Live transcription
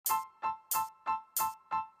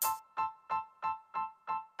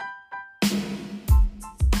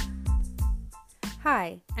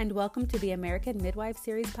Hi, and welcome to the American Midwife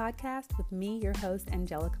Series podcast with me, your host,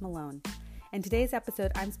 Angelica Malone. In today's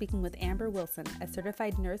episode, I'm speaking with Amber Wilson, a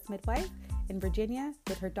certified nurse midwife in Virginia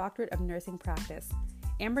with her doctorate of nursing practice.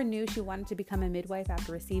 Amber knew she wanted to become a midwife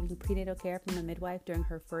after receiving prenatal care from a midwife during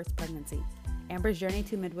her first pregnancy. Amber's journey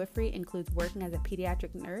to midwifery includes working as a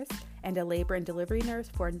pediatric nurse and a labor and delivery nurse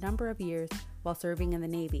for a number of years while serving in the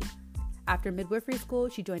Navy. After midwifery school,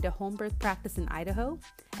 she joined a home birth practice in Idaho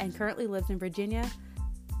and currently lives in Virginia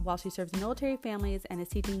while she serves military families and is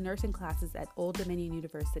teaching nursing classes at Old Dominion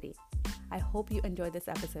University. I hope you enjoyed this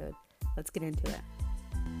episode. Let's get into it.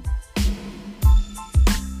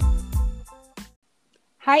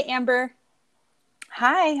 Hi, Amber.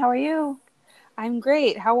 Hi, how are you? I'm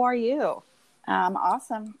great. How are you?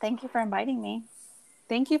 Awesome. Thank you for inviting me.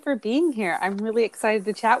 Thank you for being here. I'm really excited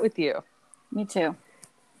to chat with you. Me too.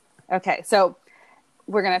 Okay, so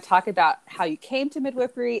we're going to talk about how you came to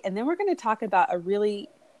midwifery, and then we're going to talk about a really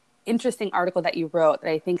interesting article that you wrote that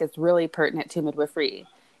I think is really pertinent to midwifery.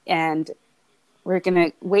 And we're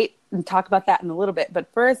going to wait and talk about that in a little bit.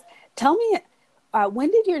 But first, tell me, when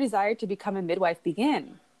did your desire to become a midwife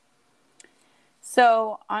begin?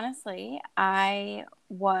 So honestly, I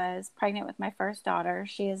was pregnant with my first daughter.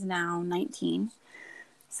 She is now 19.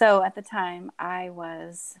 So at the time I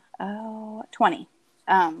was 20.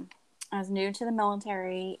 I was new to the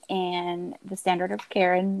military, and the standard of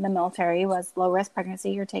care in the military was low-risk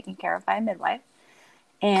pregnancy. You're taken care of by a midwife.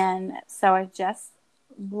 And so I just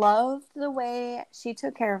loved the way she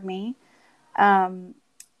took care of me. I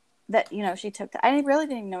really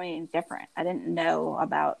didn't know anything different. I didn't know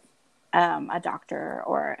about a doctor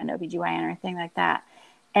or an OBGYN or anything like that.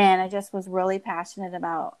 And I just was really passionate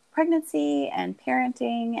about pregnancy and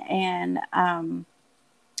parenting. And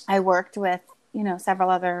I worked with, several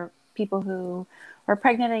other people who were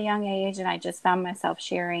pregnant at a young age. And I just found myself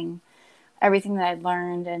sharing everything that I'd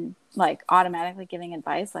learned and automatically giving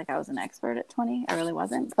advice. Like I was an expert at 20. I really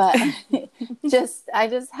wasn't, but I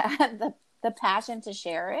just had the passion to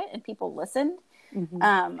share it, and people listened. Mm-hmm.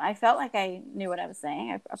 I felt like I knew what I was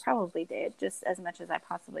saying. I probably did, just as much as I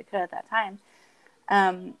possibly could at that time.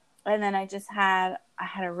 And then I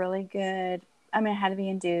had a really good, I had to be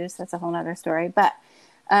induced. That's a whole nother story, but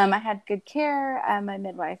I had good care. My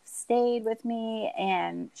midwife stayed with me,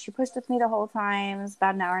 and she pushed with me the whole time. It was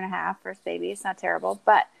about an hour and a half, first baby. It's not terrible,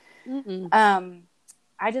 but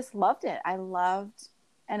I just loved it.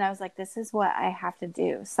 And I was like, this is what I have to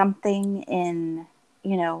do. Something in,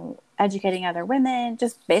 educating other women,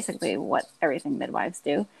 just basically what everything midwives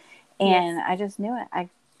do. And yes. I just knew it.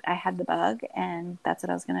 I had the bug, and that's what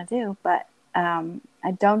I was going to do. But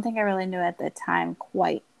I don't think I really knew at the time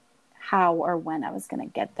quite how or when I was going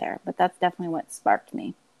to get there. But that's definitely what sparked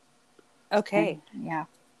me. Okay. And, yeah.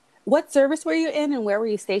 What service were you in, and where were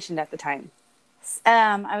you stationed at the time?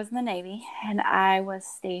 I was in the Navy, and I was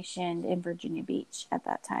stationed in Virginia Beach at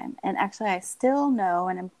that time. And actually, I still know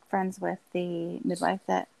and am friends with the midwife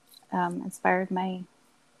that inspired my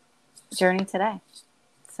journey today.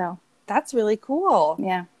 So that's really cool.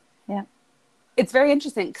 Yeah. It's very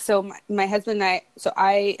interesting. So my husband and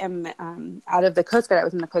I am out of the Coast Guard. I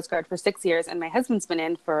was in the Coast Guard for 6 years, and my husband's been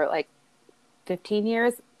in for 15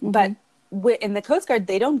 years. Mm-hmm. But in the Coast Guard,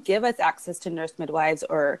 they don't give us access to nurse midwives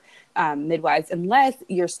or midwives unless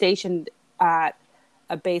you're stationed at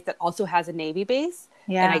a base that also has a Navy base.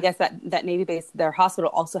 Yeah. And I guess that Navy base, their hospital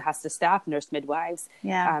also has to staff nurse midwives.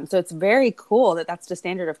 Yeah. So it's very cool that that's the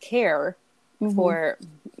standard of care mm-hmm. for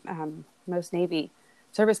most Navy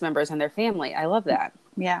service members and their family. I love that.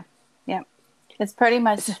 Yeah. Yeah. It's pretty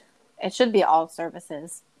much, it should be all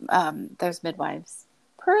services. There's midwives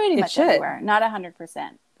pretty much everywhere. Not 100%,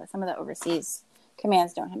 but some of the overseas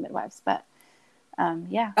commands don't have midwives, but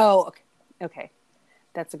yeah. Oh, okay.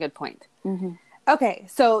 That's a good point. Mm-hmm. Okay.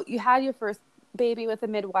 So you had your first baby with a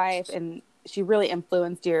midwife, and she really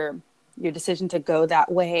influenced your decision to go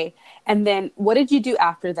that way. And then what did you do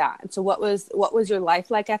after that? And so what was your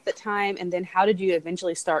life like at the time? And then how did you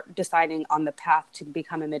eventually start deciding on the path to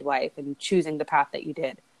become a midwife and choosing the path that you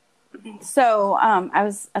did? So I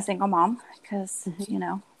was a single mom because,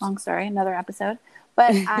 long story, another episode.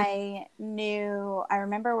 But I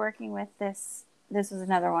remember working with this was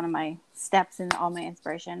another one of my steps in all my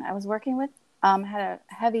inspiration. I was working with, had a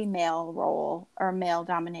heavy male role or male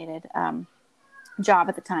dominated job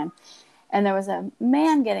at the time. And there was a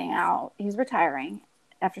man getting out. He's retiring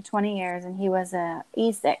after 20 years, and he was a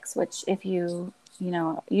E6, which if you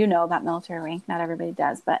know about military rank, not everybody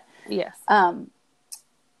does, but yes.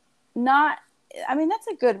 That's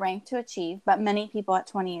a good rank to achieve, but many people at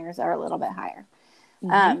 20 years are a little bit higher.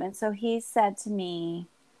 Mm-hmm. And so he said to me,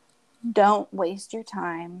 don't waste your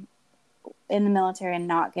time in the military and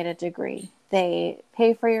not get a degree. They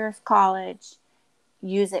pay for your college,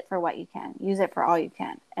 use it for what you can, use it for all you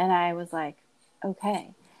can. And I was like, okay.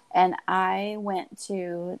 And I went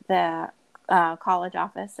to the college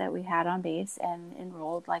office that we had on base and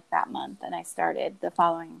enrolled like that month. And I started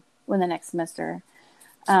when the next semester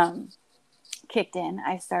kicked in,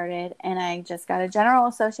 I started, and I just got a general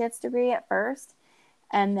associate's degree at first.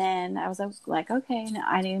 And then I was like, okay, now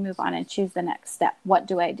I need to move on and choose the next step. What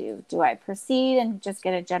do I do? Do I proceed and just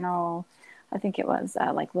get a general, I think it was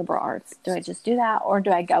like liberal arts. Do I just do that? Or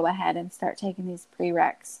do I go ahead and start taking these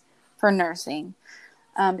prereqs for nursing?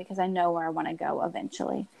 Because I know where I want to go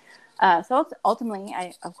eventually. So ultimately,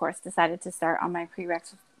 I, of course, decided to start on my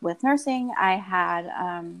prereqs with nursing. I had,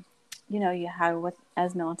 you have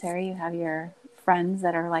as military, you have your friends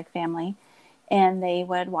that are like family. And they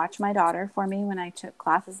would watch my daughter for me when I took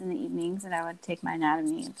classes in the evenings, and I would take my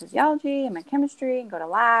anatomy and physiology and my chemistry and go to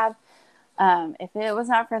lab. If it was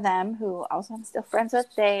not for them, who also I'm still friends with,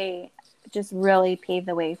 they just really paved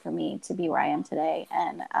the way for me to be where I am today.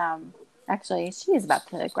 And actually, she is about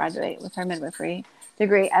to graduate with her midwifery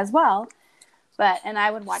degree as well. And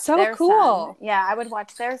I would watch their son. Yeah, I would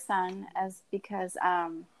watch their son because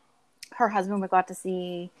her husband would go out to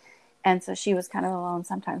sea. And so she was kind of alone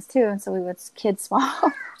sometimes too. And so we would kid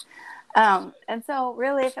swap. And so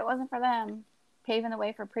really, if it wasn't for them paving the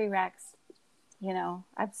way for prereqs,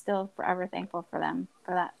 I'm still forever thankful for them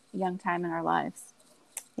for that young time in our lives.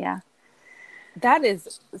 Yeah. That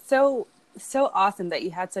is so awesome that you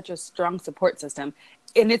had such a strong support system.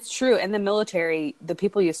 And it's true. In the military, the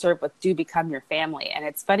people you serve with do become your family. And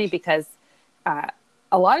it's funny because,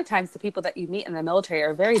 a lot of times the people that you meet in the military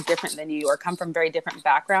are very different than you or come from very different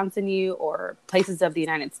backgrounds than you or places of the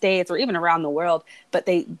United States or even around the world, but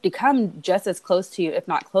they become just as close to you, if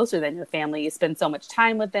not closer than your family. You spend so much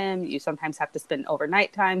time with them. You sometimes have to spend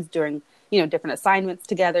overnight times during, different assignments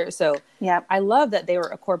together. So yeah, I love that they were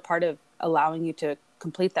a core part of allowing you to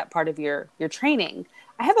complete that part of your training.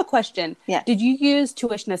 I have a question. Yeah. Did you use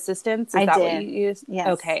tuition assistance? Is that what you used? Yes.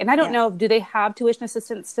 Okay. And I don't know, do they have tuition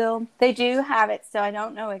assistance still? They do have it still. I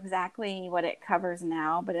don't know exactly what it covers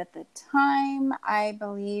now, but at the time, I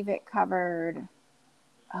believe it covered,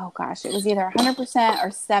 it was either 100% or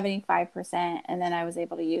 75%. And then I was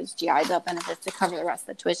able to use GI Bill benefits to cover the rest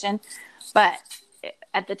of the tuition. But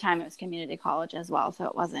at the time, it was community college as well. So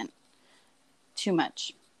it wasn't too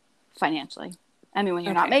much financially. I mean, when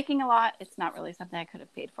you're not making a lot, it's not really something I could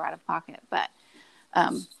have paid for out of pocket. But,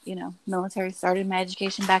 military started my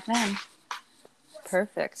education back then.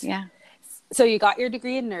 Perfect. Yeah. So you got your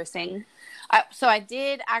degree in nursing. So I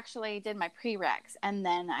did my prereqs, and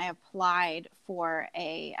then I applied for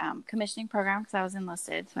a commissioning program because I was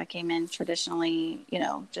enlisted. So I came in traditionally,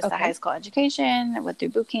 just a high school education. I went through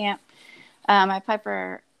boot camp. I applied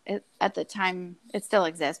for it at the time. It still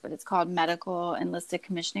exists, but it's called Medical Enlisted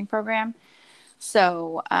Commissioning Program.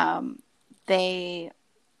 So I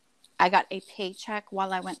got a paycheck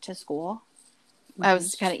while I went to school. Mm-hmm. I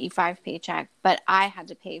was kind of E5 paycheck, but I had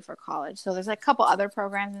to pay for college. So there's a couple other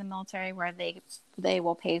programs in the military where they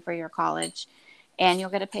will pay for your college and you'll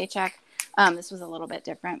get a paycheck. This was a little bit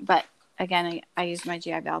different, but again, I used my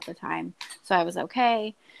GI Bill at the time, so I was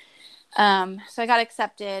okay. So I got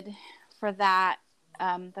accepted for that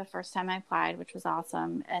the first time I applied, which was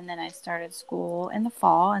awesome. And then I started school in the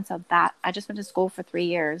fall. And so I just went to school for 3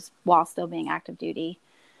 years while still being active duty.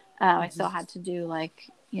 I still had to do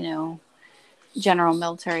general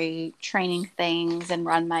military training things and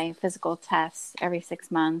run my physical tests every 6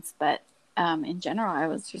 months. But in general, I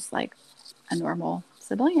was just like a normal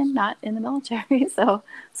civilian, not in the military. So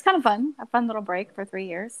it's kind of fun, a fun little break for 3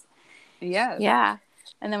 years. Yes. Yeah.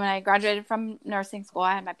 And then when I graduated from nursing school,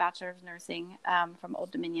 I had my bachelor's of nursing from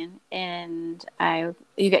Old Dominion, and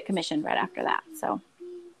you get commissioned right after that. So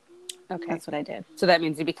that's what I did. So that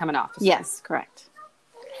means you become an officer. Yes, correct.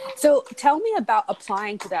 So tell me about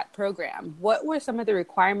applying to that program. What were some of the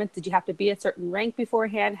requirements? Did you have to be a certain rank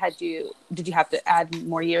beforehand? Did you have to add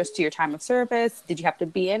more years to your time of service? Did you have to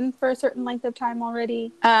be in for a certain length of time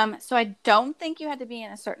already? So I don't think you had to be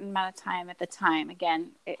in a certain amount of time at the time.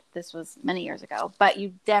 Again, this was many years ago, but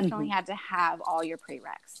you definitely had to have all your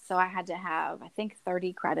prereqs. So I had to have, I think,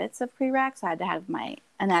 30 credits of prereqs. I had to have my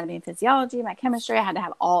anatomy and physiology, my chemistry. I had to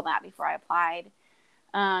have all that before I applied.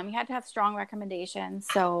 You had to have strong recommendations.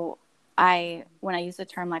 So when I use the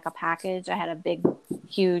term like a package, I had a big,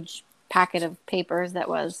 huge packet of papers that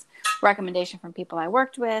was recommendation from people I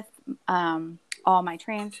worked with, all my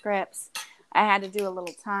transcripts. I had to do a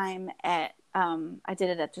little time I did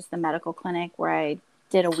it at just the medical clinic where I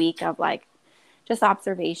did a week of just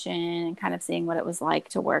observation and kind of seeing what it was like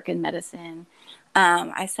to work in medicine.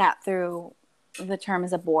 I sat through the term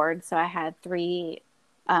as a board. So I had 3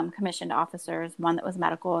 commissioned officers, 1 that was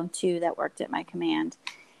medical and 2 that worked at my command.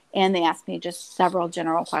 And they asked me just several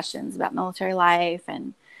general questions about military life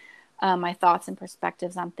and my thoughts and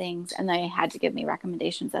perspectives on things. And they had to give me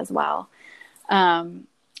recommendations as well.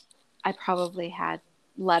 I probably had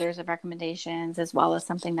letters of recommendations as well as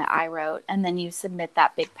something that I wrote. And then you submit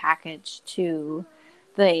that big package to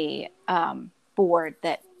the board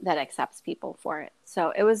that accepts people for it.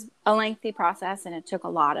 So it was a lengthy process, and it took a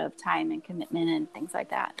lot of time and commitment and things like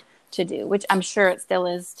that to do, which I'm sure it still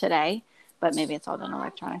is today, but maybe it's all done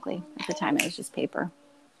electronically. At the time, it was just paper.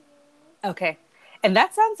 Okay. And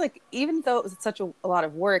that sounds like, even though it was such a lot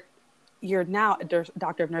of work, you're now a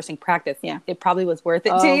doctor of nursing practice. Yeah. It probably was worth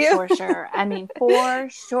it to you. For sure. I mean, for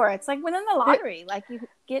sure. It's like winning the lottery. Like you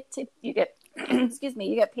get, excuse me,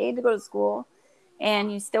 you get paid to go to school,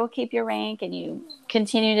 and you still keep your rank, and you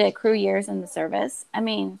continue to accrue years in the service. I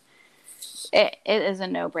mean, it is a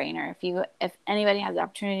no-brainer. If anybody has the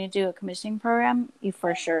opportunity to do a commissioning program, you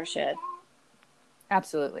for sure should.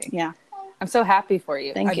 Absolutely. Yeah. I'm so happy for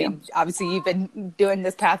you. Thank you. Mean, obviously you've been doing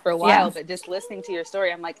this path for a while, but just listening to your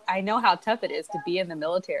story, I'm like, I know how tough it is to be in the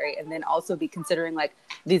military and then also be considering like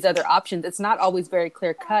these other options. It's not always very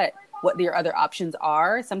clear cut what your other options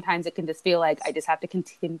are. Sometimes it can just feel like I just have to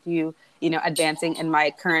continue, advancing in my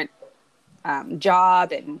current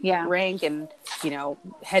job and rank and,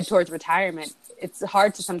 head towards retirement. It's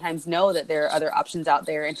hard to sometimes know that there are other options out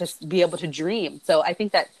there and just be able to dream. So I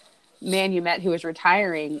think that man you met who was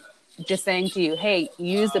retiring, just saying to you, hey,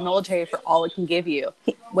 use the military for all it can give you,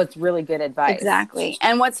 was really good advice. Exactly.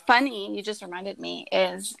 And what's funny, you just reminded me,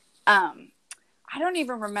 is I don't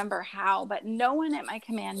even remember how, but no one at my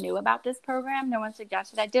command knew about this program. No one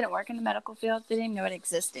suggested. I didn't work in the medical field, didn't even know it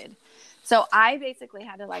existed. So I basically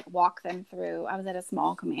had to like walk them through. I was at a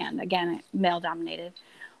small command, again, male dominated,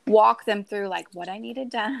 walk them through like what I needed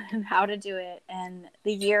done and how to do it. And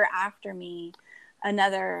the year after me,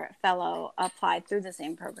 another fellow applied through the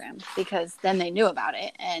same program because then they knew about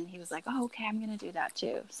it, and he was like, oh, okay, I'm going to do that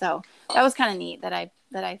too. So that was kind of neat that I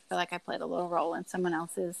feel like I played a little role in someone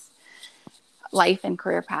else's life and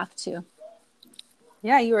career path too.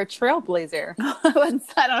 Yeah, you were a trailblazer. I don't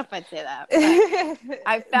know if I'd say that, but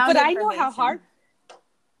I found, but I know how hard.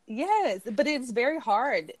 Yes, but it's very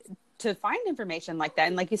hard to find information like that.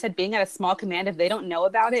 And like you said, being at a small command, if they don't know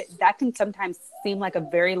about it, that can sometimes seem like a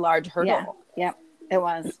very large hurdle. Yeah, it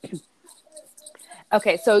was.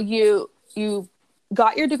 Okay, so you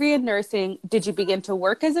got your degree in nursing. Did you begin to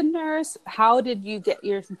work as a nurse? How did you get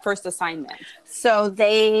your first assignment? So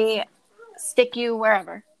they stick you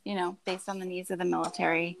wherever, based on the needs of the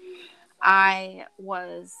military. I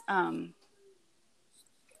was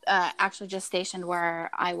actually just stationed where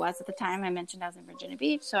I was at the time. I mentioned I was in Virginia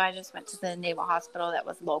Beach, so I just went to the Naval Hospital that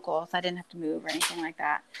was local, so I didn't have to move or anything like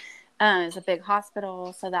that. It was a big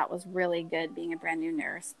hospital, so that was really good being a brand new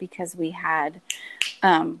nurse because we had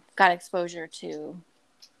got exposure to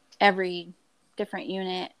every different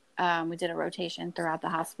unit. We did a rotation throughout the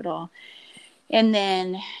hospital. And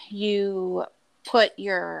then you put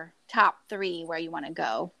your top 3 where you want to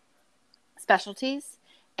go, specialties,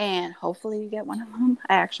 and hopefully you get one of them.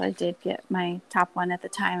 I actually did get my top one at the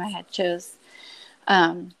time. I had chose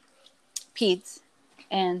peds,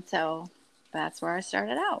 and so that's where I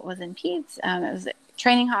started out, was in peds. It was a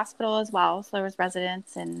training hospital as well, so there was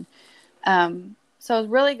residents, and so it was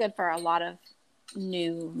really good for a lot of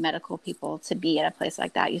new medical people to be at a place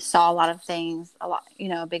like that. You saw a lot of things,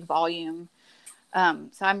 a big volume. So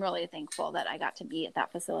I'm really thankful that I got to be at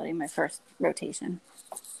that facility my first rotation.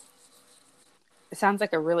 It sounds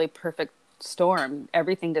like a really perfect storm.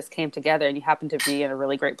 Everything just came together and you happened to be in a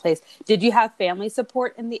really great place. Did you have family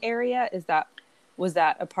support in the area? Was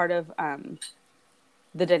that a part of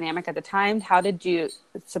the dynamic at the time? How did you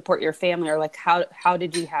support your family, or like how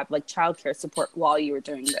did you have like childcare support while you were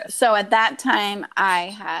doing this? So at that time I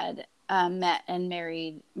had met and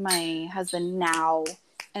married my husband now,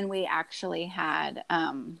 and we actually had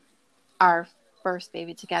our first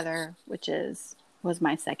baby together, which was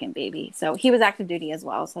my second baby. So he was active duty as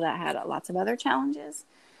well, so that had lots of other challenges.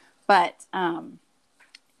 But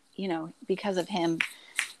because of him,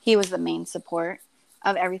 he was the main support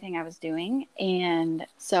of everything I was doing. And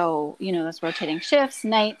so, those rotating shifts,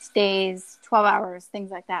 nights, days, 12 hours, things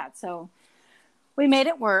like that. So we made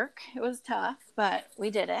it work. It was tough, but we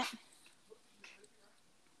did it.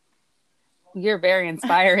 You're very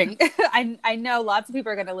inspiring. I know lots of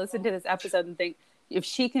people are going to listen to this episode and think, if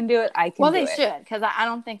she can do it, I can do it. Well, they should, because I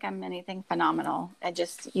don't think I'm anything phenomenal.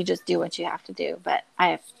 You just do what you have to do. But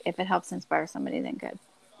if it helps inspire somebody, then good.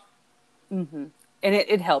 Mm-hmm. and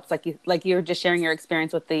it helps. Like you're just sharing your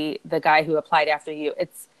experience with the guy who applied after you.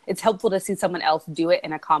 It's helpful to see someone else do it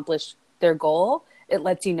and accomplish their goal. It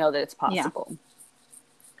lets you know that it's Yeah. possible.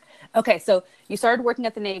 Okay, so you started working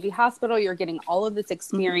at the Navy hospital. You're getting all of this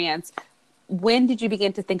experience. When did you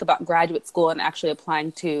begin to think about graduate school and actually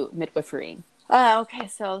applying to midwifery? Okay,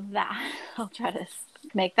 so that I'll try to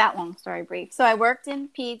make that long story brief. So I worked in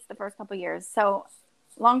peds the first couple years. So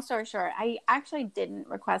long story short, I actually didn't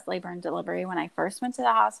request labor and delivery when I first went to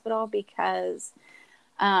the hospital because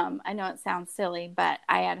I know it sounds silly, but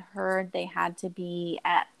I had heard they had to be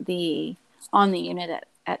on the unit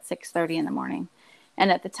at 6:30 in the morning.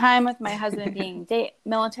 And at the time, with my husband being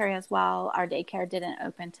military as well, our daycare didn't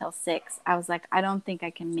open till 6. I was like, I don't think I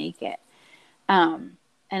can make it. And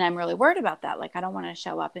I'm really worried about that. Like, I don't want to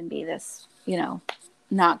show up and be this,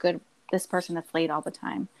 not good, this person that's late all the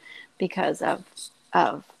time because of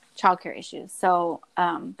childcare issues. So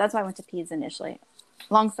that's why I went to peds initially.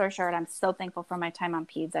 Long story short, I'm so thankful for my time on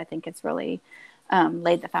peds. I think it's really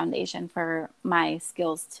laid the foundation for my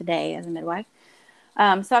skills today as a midwife.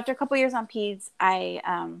 So after a couple years on peds, I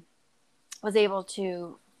was able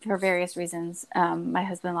to, for various reasons, my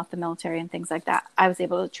husband left the military and things like that. I was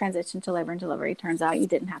able to transition to labor and delivery. Turns out you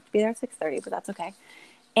didn't have to be there at 6:30, but that's okay.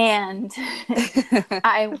 And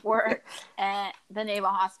I worked at the Naval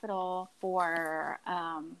Hospital for,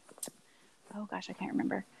 oh gosh, I can't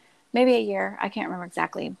remember. Maybe a year. I can't remember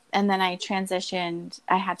exactly. And then I transitioned.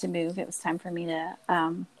 I had to move. It was time for me to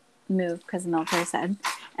move because the military said.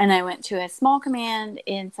 And I went to a small command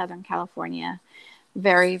in Southern California.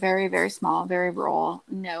 Very, very, very small, very rural.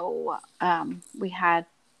 No, we had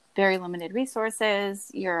very limited resources.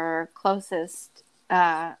 Your closest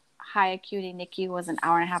high acuity NICU was an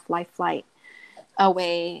hour and a half life flight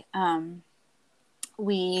away.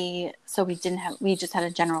 We just had a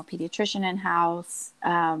general pediatrician in house.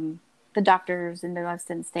 The doctors and midwives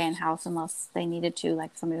didn't stay in house unless they needed to,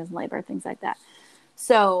 like somebody was in labor, things like that.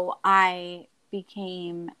 So I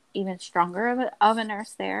became even stronger of a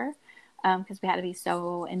nurse there because we had to be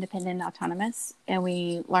so independent and autonomous. And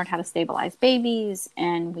we learned how to stabilize babies,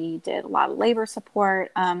 and we did a lot of labor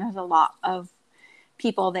support. There's a lot of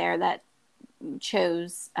people there that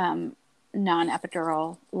chose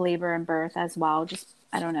non-epidural labor and birth as well. Just,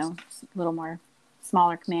 I don't know, a little more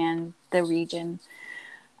smaller command, the region,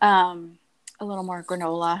 a little more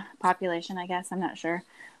granola population, I guess. I'm not sure.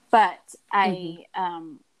 But I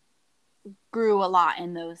grew a lot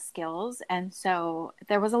in those skills. And so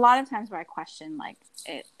there was a lot of times where I questioned, like,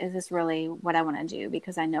 is this really what I want to do?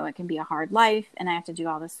 Because I know it can be a hard life, and I have to do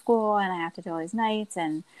all this school, and I have to do all these nights,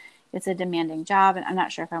 and it's a demanding job, and I'm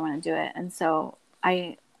not sure if I want to do it. And so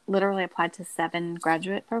I literally applied to 7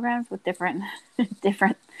 graduate programs with different,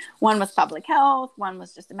 one was public health, one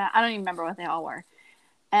was just, I don't even remember what they all were.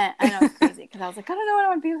 And I know it's crazy because I was like, I don't know what I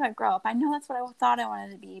want to be when I grow up. I know that's what I thought I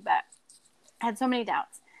wanted to be, but I had so many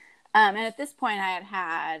doubts. And at this point I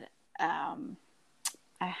had how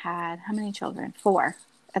many children? 4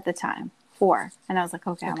 at the time, 4. And I was like,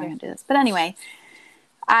 okay, how am I going to do this? But anyway,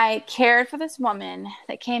 I cared for this woman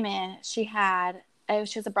that came in. She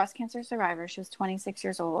was a breast cancer survivor. She was 26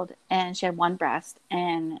 years old, and she had 1 breast,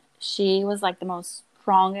 and she was like the most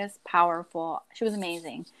strongest, powerful. She was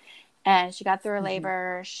amazing. And she got through her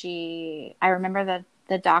labor. I remember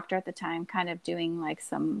the doctor at the time kind of doing like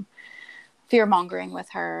some fear mongering with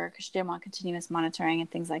her because she didn't want continuous monitoring and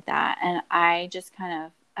things like that. And I just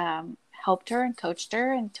kind of helped her and coached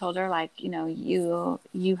her and told her, like, you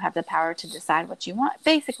have the power to decide what you want.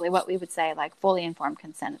 Basically what we would say, like, fully informed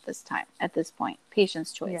consent at this point,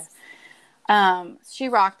 patient's choice. Yes. She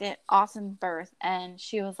rocked it. Awesome birth. And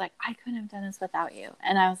she was like, I couldn't have done this without you.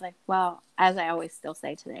 And I was like, well, as I always still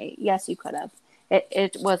say today, yes, you could have.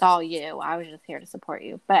 It was all you. I was just here to support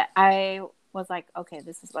you. But I was like, okay,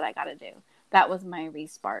 this is what I got to do. That was my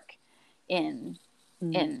re-spark in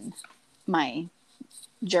my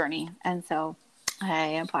journey. And so I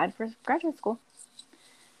applied for graduate school.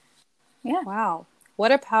 Yeah. Wow.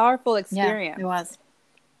 What a powerful experience. Yeah, it was.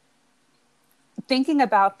 Thinking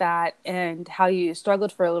about that and how you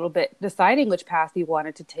struggled for a little bit deciding which path you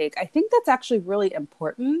wanted to take, I think that's actually really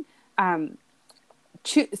important.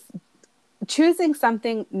 Choosing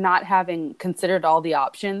something, not having considered all the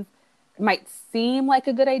options, might seem like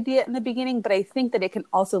a good idea in the beginning, but I think that it can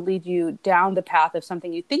also lead you down the path of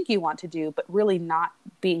something you think you want to do, but really not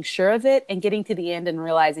being sure of it and getting to the end and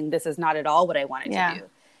realizing this is not at all what I wanted to do.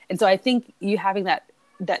 And so I think you having that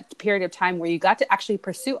period of time where you got to actually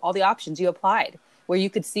pursue all the options you applied, where you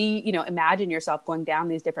could see, imagine yourself going down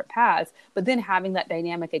these different paths, but then having that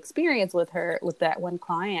dynamic experience with that one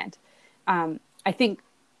client. I think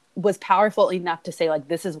was powerful enough to say, like,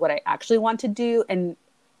 this is what I actually want to do, and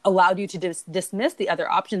allowed you to dismiss the other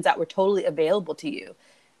options that were totally available to you.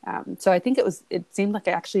 So I think it seemed like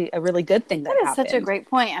actually a really good thing that happened. Such a great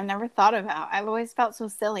point. I've never thought about. I've always felt so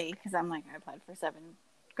silly because I'm like, I applied for 7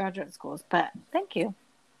 graduate schools, but thank you.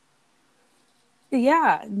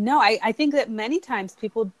 Yeah, no, I think that many times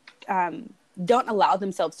people don't allow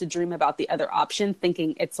themselves to dream about the other option,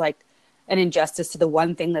 thinking it's like an injustice to the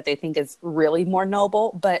one thing that they think is really more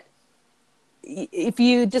noble. But if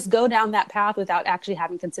you just go down that path without actually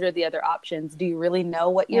having considered the other options, do you really know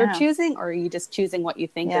what you're choosing, or are you just choosing what you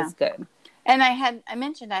think is good? And I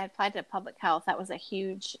mentioned I had applied to public health. That was a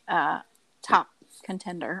huge top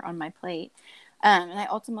contender on my plate. And I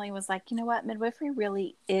ultimately was like, you know what, midwifery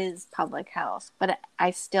really is public health, but I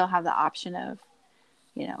still have the option of,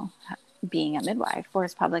 you know, being a midwife.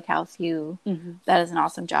 Whereas public health, that is an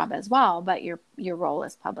awesome job as well, but your role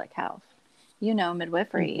is public health. You know,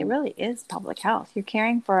 midwifery, it really is public health. You're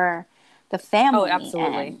caring for the family. Oh,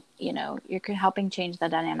 absolutely. And, you know, you're helping change the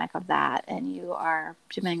dynamic of that. And you are,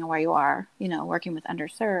 depending on where you are, you know, working with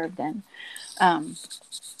underserved. And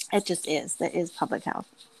it just is. That is public health.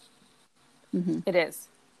 Mm-hmm. It is.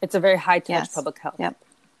 It's a very high touch public health. Yep.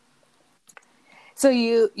 So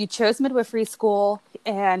you chose midwifery school,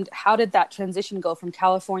 and how did that transition go from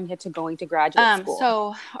California to going to graduate school?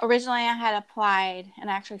 So originally I had applied and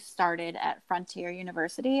actually started at Frontier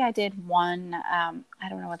University. I did one, I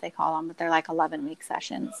don't know what they call them, but they're like 11-week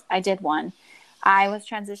sessions. I did one. I was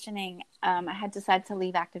transitioning. I had decided to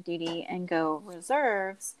leave active duty and go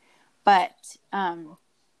reserves, but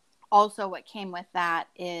also what came with that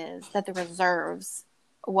is that the reserves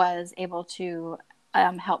was able to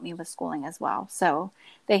help me with schooling as well. So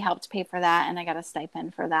they helped pay for that, and I got a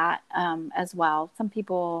stipend for that as well. Some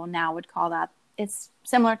people now would call that, it's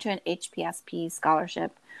similar to an HPSP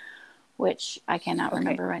scholarship, which I cannot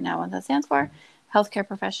remember right now what that stands for. Healthcare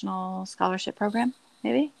Professional Scholarship Program,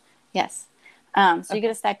 maybe? Yes. So you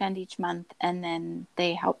get a stipend each month, and then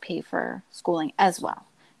they help pay for schooling as well.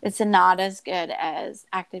 It's not as good as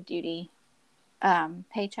active duty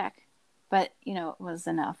paycheck, but, you know, it was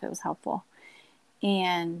enough. It was helpful.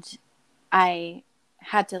 And I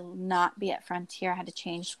had to not be at Frontier. I had to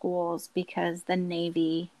change schools because the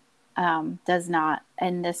Navy does not,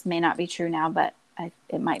 and this may not be true now, but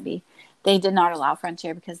it might be. They did not allow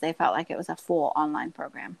Frontier because they felt like it was a full online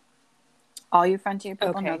program. All you Frontier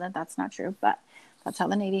people know that that's not true, but that's how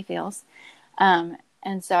the Navy feels.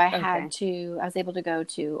 And so I was able to go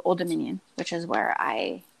to Old Dominion, which is where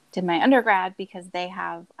I did my undergrad, because they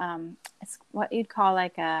have, it's what you'd call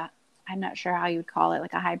like I'm not sure how you would call it,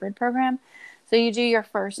 like a hybrid program. So you do your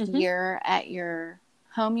first year at your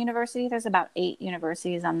home university. There's about 8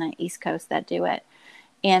 universities on the East Coast that do it.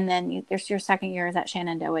 And then there's your second year is at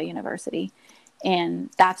Shenandoah University. And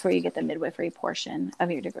that's where you get the midwifery portion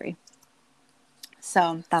of your degree.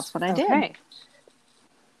 So that's what I did.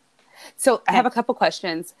 So I have a couple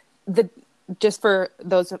questions. Just for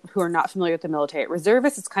those who are not familiar with the military,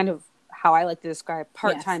 reservist is kind of how I like to describe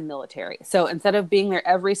part-time military. So instead of being there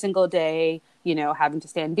every single day, you know, having to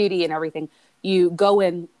stand duty and everything, you go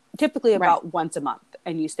in typically about once a month,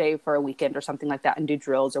 and you stay for a weekend or something like that and do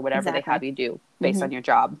drills or whatever they have you do based on your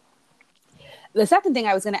job. The second thing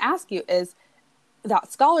I was going to ask you is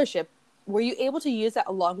that scholarship. Were you able to use that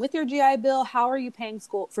along with your GI Bill? How are you paying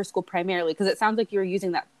for school primarily? Because it sounds like you were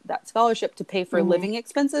using that scholarship to pay for living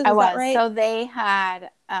expenses. Is that right? So they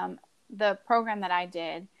had the program that I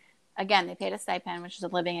did. Again, they paid a stipend, which is the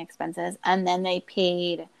living expenses, and then they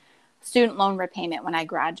paid student loan repayment when I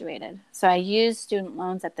graduated. So I used student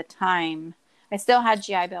loans at the time. I still had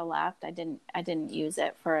GI Bill left. I didn't use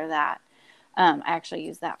it for that. I actually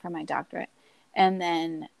used that for my doctorate, and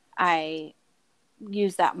then I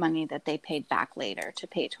use that money that they paid back later to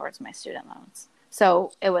pay towards my student loans.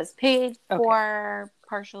 So it was paid for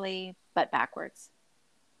partially, but backwards.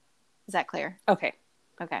 Is that clear? Okay.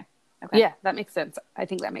 Yeah, that makes sense. I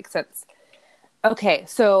think that makes sense. Okay.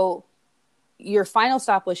 So your final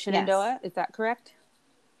stop was Shenandoah. Is that correct?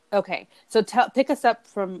 Okay. So pick us up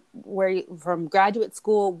from from graduate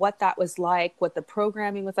school, what that was like, what the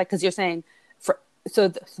programming was like. Cause you're saying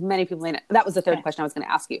so many people may not. That was the third question I was going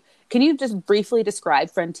to ask you. Can you just briefly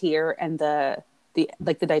describe Frontier and the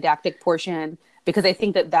didactic portion? Because I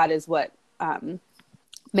think that is what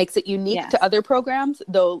makes it unique to other programs,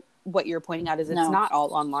 though what you're pointing out is it's not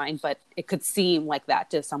all online, but it could seem like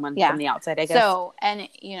that to someone from the outside, I guess. So, and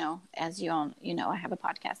you know, as you all, you know, I have a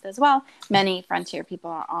podcast as well. Many Frontier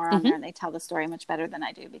people are on there, and they tell the story much better than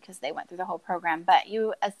I do because they went through the whole program. But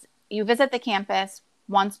you visit the campus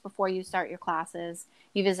once before you start your classes.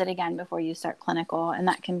 You visit again before you start clinical, and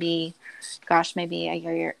that can be, gosh, maybe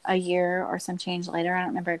a year or some change later. I don't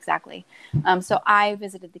remember exactly. So I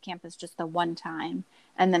visited the campus just the one time,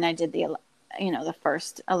 and then I did the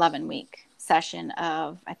first 11-week session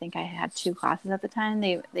of, I think I had 2 classes at the time.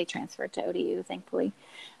 They transferred to ODU, thankfully.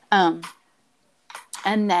 And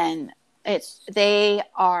then I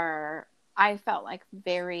felt like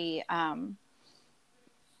very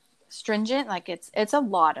stringent. Like it's a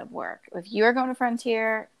lot of work. If you're going to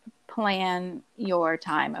Frontier, plan your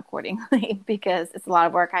time accordingly because it's a lot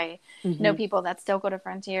of work. I know people that still go to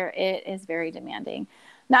Frontier. It is very demanding.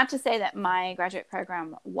 Not to say that my graduate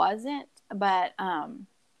program wasn't, but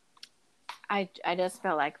I just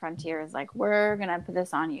feel like Frontier is like, we're going to put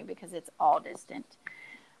this on you because it's all distant.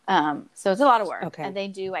 So it's a lot of work. Okay. And they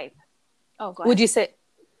do go ahead. Would you say,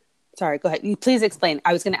 sorry, go ahead. You please explain.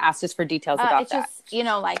 I was going to ask just for details about it's that. Just,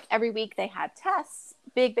 like every week they had tests,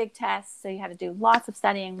 big tests. So you had to do lots of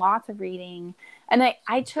studying, lots of reading. And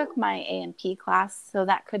I took my A&P class. So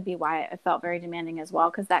that could be why it felt very demanding as well.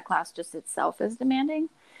 Because that class just itself is demanding.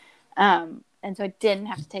 And so I didn't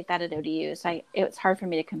have to take that at ODU. So it was hard for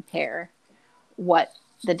me to compare what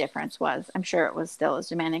the difference was. I'm sure it was still as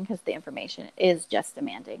demanding because the information is just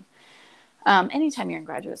demanding. Anytime you're in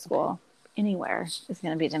graduate school, anywhere is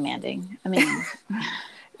going to be demanding. I mean,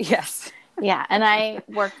 yes. Yeah. And I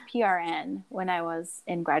worked PRN when I was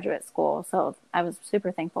in graduate school. So I was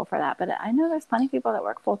super thankful for that. But I know there's plenty of people that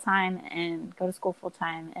work full time and go to school full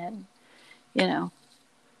time. And,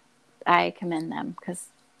 I commend them because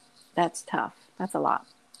that's tough. That's a lot.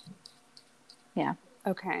 Yeah.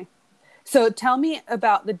 Okay. So tell me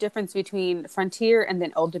about the difference between Frontier and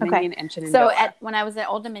then Old Dominion and Shenandoah. So when I was at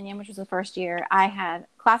Old Dominion, which was the first year, I had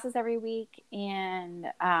classes every week. And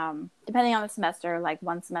depending on the semester, like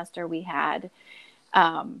one semester we had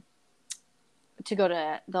to go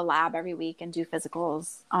to the lab every week and do physical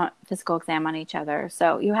exam on each other.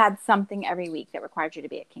 So you had something every week that required you to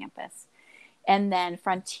be at campus. And then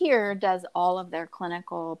Frontier does all of their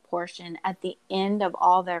clinical portion at the end of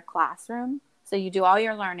all their classroom. So you do all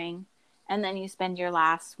your learning. And then you spend your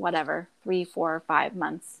last, 3, 4, 5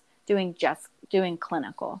 months doing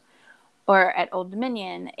clinical. Or at Old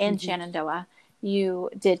Dominion in Shenandoah, you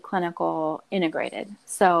did clinical integrated.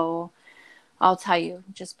 So I'll tell you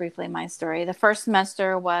just briefly my story. The first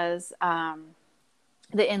semester was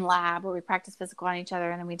the in-lab where we practiced physical on each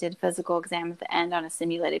other. And then we did physical exam at the end on a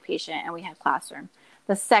simulated patient. And we had classroom.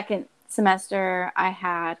 The second semester, I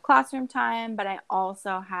had classroom time, but I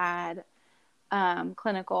also had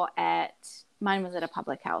clinical mine was at a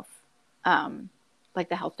public health, like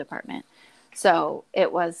the health department. So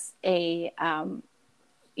it was a,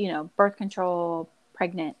 birth control,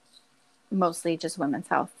 pregnant, mostly just women's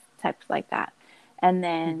health types like that. And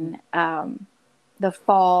then the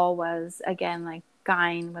fall was again, like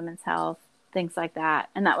gyne, women's health, things like that.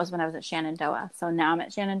 And that was when I was at Shenandoah. So now I'm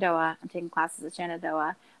at Shenandoah. I'm taking classes at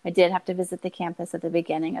Shenandoah. I did have to visit the campus at the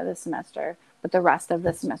beginning of the semester, but the rest of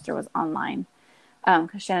the semester was online.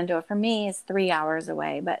 Because Shenandoah for me is 3 hours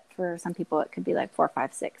away, but for some people it could be like 4,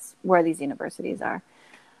 5, 6, where these universities are.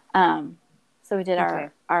 So we did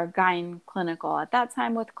our gyne clinical at that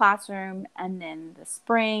time with classroom, and then the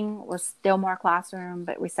spring was still more classroom,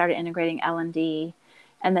 but we started integrating L&D,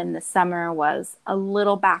 and then the summer was a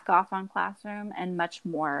little back off on classroom and much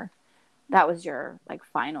more. That was your like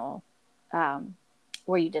final,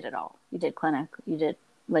 where you did it all. You did clinic, you did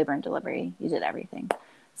labor and delivery, you did everything.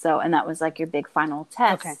 So, and that was like your big final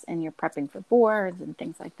tests and you're prepping for boards and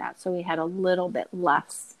things like that. So we had a little bit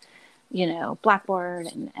less, Blackboard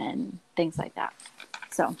and things like that.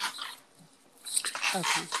 So.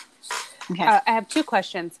 Okay. I have 2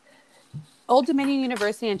 questions. Old Dominion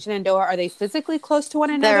University and Shenandoah, are they physically close to one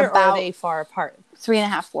another or are they far apart?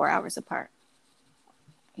 3.5, 4 hours apart.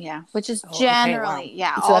 Yeah. Which is generally,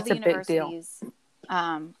 so all the universities.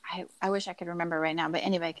 I wish I could remember right now, but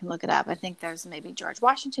anybody can look it up. I think there's maybe George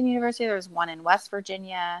Washington University. There's one in West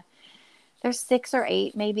Virginia. There's 6 or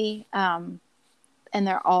 8 maybe. And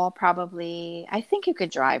they're all probably, I think you could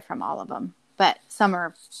drive from all of them, but some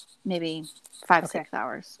are maybe 5, 6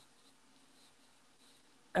 hours.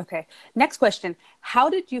 Okay. Next question. How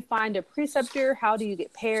did you find a preceptor? How do you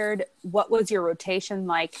get paired? What was your rotation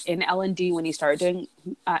like in L&D when you started doing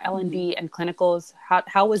L&D and clinicals?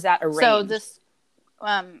 How was that arranged? So this,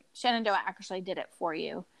 Shenandoah actually did it for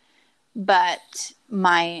you, but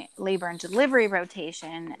my labor and delivery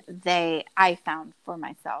rotation, I found for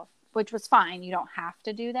myself, which was fine. You don't have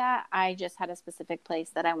to do that. I just had a specific place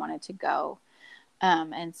that I wanted to go.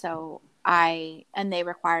 And so they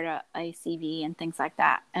required a CV and things like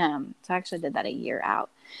that. So I actually did that a year out.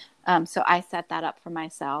 So I set that up for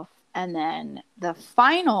myself. And then the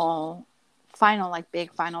final like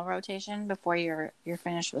big final rotation before you're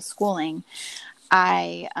finished with schooling,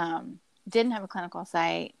 I didn't have a clinical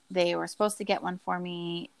site. They were supposed to get one for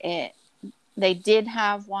me. They did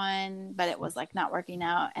have one, but it was like not working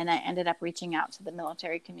out. And I ended up reaching out to the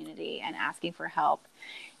military community and asking for help,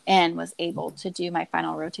 and was able to do my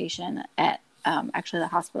final rotation at actually the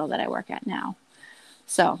hospital that I work at now.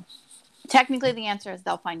 So technically the answer is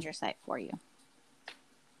they'll find your site for you.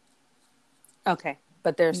 Okay.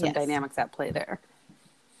 But there's some Yes. dynamics at play there.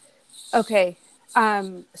 Okay.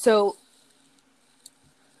 So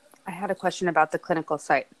I had a question about the clinical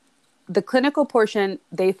site. The clinical portion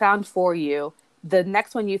they found for you. The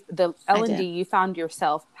next one, the L&D, you found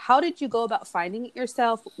yourself. How did you go about finding it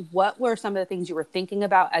yourself? What were some of the things you were thinking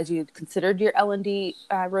about as you considered your L&D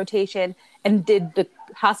rotation? And did the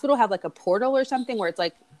hospital have like a portal or something where it's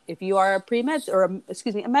like, if you are a pre-med or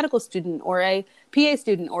a medical student or a PA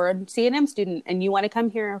student or a CNM student and you want to come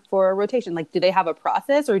here for a rotation, like, do they have a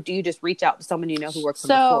process, or do you just reach out to someone you know who works on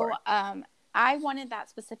the floor? I wanted that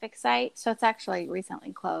specific site, so it's actually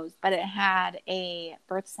recently closed, but it had a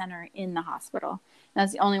birth center in the hospital.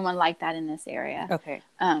 That's the only one like that in this area. Okay.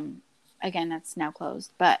 Again, that's now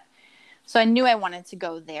closed, but so I knew I wanted to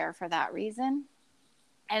go there for that reason.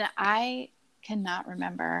 And I cannot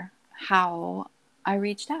remember how I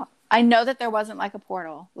reached out. I know that there wasn't like a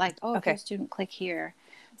portal, like, oh, if you're a student, click here.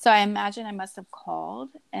 So I imagine I must have called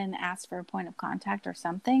and asked for a point of contact or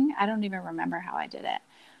something. I don't even remember how I did it.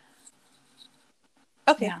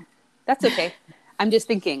 Okay. Yeah. That's okay. I'm just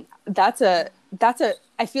thinking I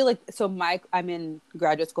feel like, so I'm in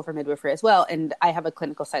graduate school for midwifery as well. And I have a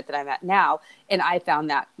clinical site that I'm at now, and I found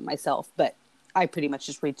that myself, but I pretty much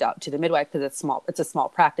just reached out to the midwife because it's a small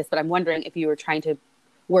practice. But I'm wondering, if you were trying to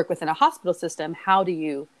work within a hospital system, how do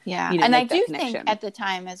you, and I do think at the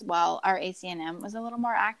time as well, our ACNM was a little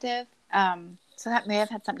more active. So that may have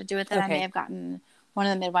had something to do with it. Okay. I may have gotten one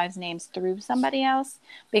of the midwives' names through somebody else,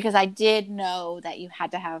 because I did know that you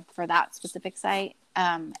had to have, for that specific site,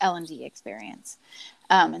 L&D experience.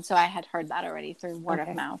 And so I had heard that already through word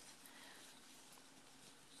of mouth.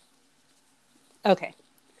 Okay.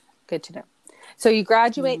 Good to know. So you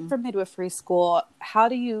graduate from midwifery school.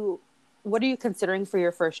 What are you considering for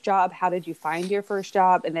your first job? How did you find your first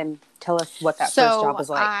job? And then tell us what that first job was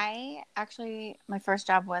like. My first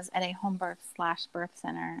job was at a home birth / birth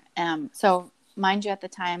center. So mind you, at the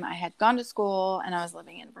time I had gone to school and I was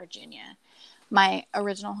living in Virginia. My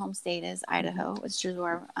original home state is Idaho, which is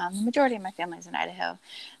where the majority of my family is in Idaho.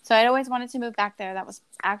 So I'd always wanted to move back there. That was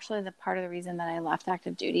actually the part of the reason that I left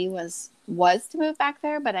active duty was to move back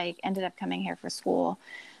there, but I ended up coming here for school.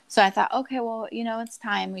 So I thought, okay, well, it's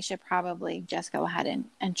time. We should probably just go ahead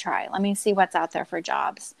and try. Let me see what's out there for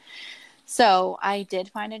jobs. So I did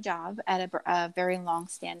find a job at a very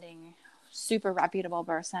long-standing, super reputable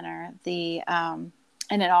birth center. And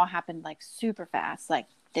it all happened like super fast. Like,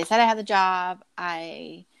 they said I had the job.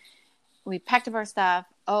 We packed up our stuff.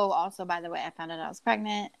 Oh, also, by the way, I found out I was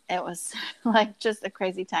pregnant. It was like just a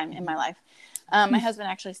crazy time in my life. My husband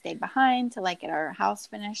actually stayed behind to like get our house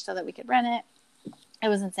finished so that we could rent it. It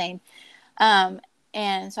was insane.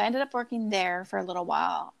 And so I ended up working there for a little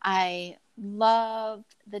while. I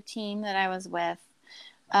loved the team that I was with.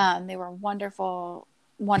 They were wonderful,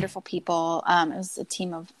 wonderful people. It was a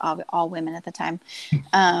team of all women at the time.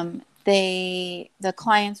 The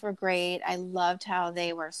clients were great. I loved how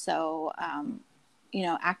they were so,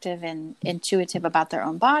 active and intuitive about their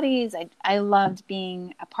own bodies. I loved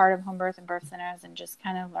being a part of home birth and birth centers and just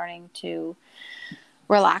kind of learning to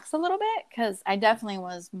relax a little bit, because I definitely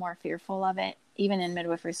was more fearful of it, even in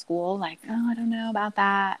midwifery school. Like, oh, I don't know about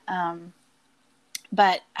that.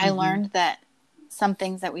 But I learned that some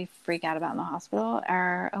things that we freak out about in the hospital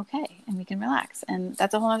are okay, and we can relax. And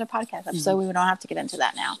that's a whole other podcast episode. We don't have to get into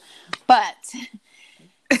that now. But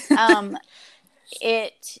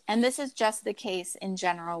and this is just the case in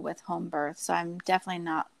general with home birth. So I'm definitely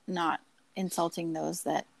not insulting those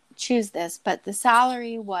that choose this, but the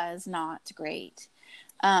salary was not great.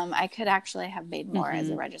 I could actually have made more as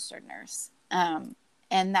a registered nurse.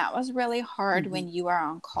 And that was really hard when you are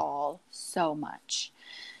on call so much.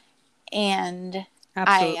 And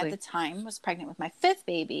Absolutely. I, at the time, was pregnant with my 5th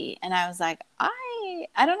baby. And I was like, I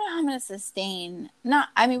don't know how I'm going to sustain,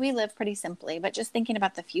 we live pretty simply, but just thinking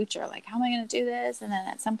about the future, like, how am I going to do this? And then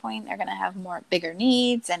at some point they're going to have bigger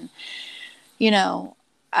needs. And, we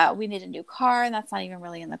need a new car, and that's not even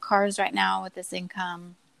really in the cards right now with this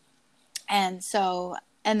income. And so,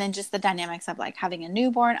 and then just the dynamics of like having a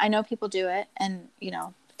newborn. I know people do it, and,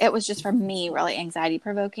 it was just for me really anxiety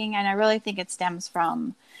provoking. And I really think it stems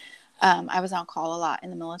from I was on call a lot in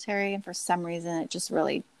the military, and for some reason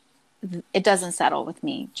it doesn't settle with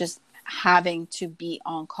me, just having to be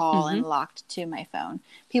on call and locked to my phone.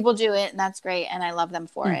 People do it, and that's great, and I love them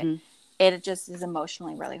for it. It just is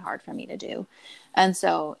emotionally really hard for me to do. And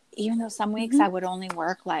so even though some weeks I would only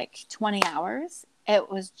work like 20 hours,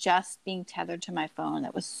 it was just being tethered to my phone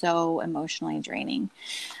that was so emotionally draining.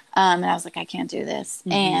 And I was like, I can't do this.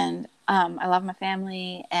 And I love my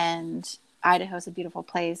family, and Idaho's a beautiful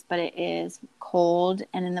place, but it is cold.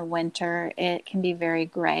 And in the winter, it can be very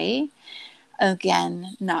gray.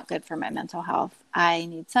 Again, not good for my mental health. I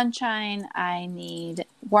need sunshine. I need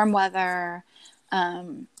warm weather.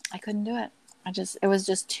 I couldn't do it. It was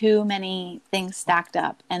just too many things stacked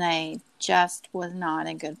up, and I just was not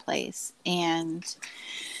in a good place. And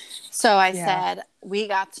so I said, we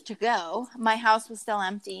got to go. My house was still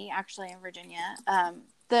empty, actually, in Virginia.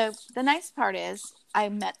 The nice part is I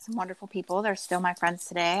met some wonderful people. They're still my friends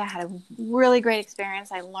today. I had a really great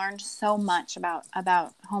experience. I learned so much about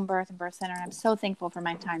home birth and birth center. And I'm so thankful for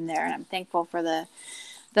my time there. And I'm thankful for the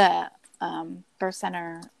birth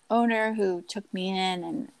center owner who took me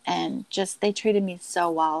in, and just, they treated me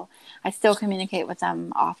so well. I still communicate with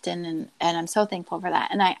them often, and I'm so thankful for that.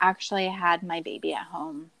 And I actually had my baby at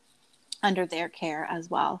home under their care as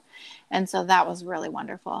well. And so that was really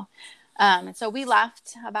wonderful. And so we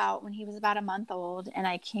left when he was about a month old, and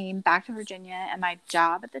I came back to Virginia, and my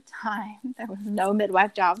job at the time, there was no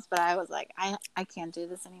midwife jobs, but I was like, I can't do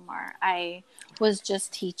this anymore. I was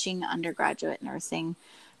just teaching undergraduate nursing,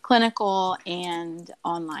 clinical and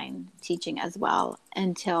online teaching as well,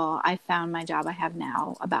 until I found my job I have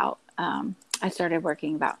now I started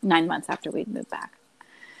working about 9 months after we'd moved back.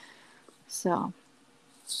 So,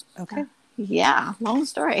 Okay. Yeah, long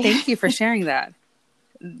story. Thank you for sharing that.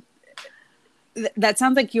 That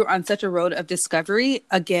sounds like you're on such a road of discovery.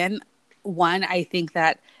 Again, one, I think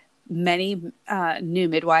that many new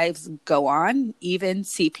midwives go on, even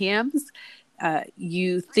CPMs.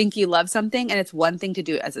 You think you love something, and it's one thing to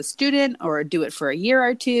do it as a student or do it for a year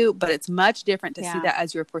or two, but it's much different to see that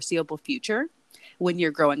as your foreseeable future when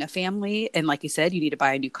you're growing a family. And like you said, you need to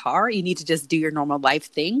buy a new car. You need to just do your normal life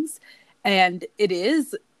things. And it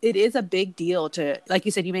is a big deal to, like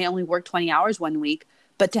you said, you may only work 20 hours one week,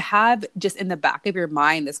 but to have just in the back of your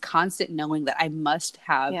mind this constant knowing that I must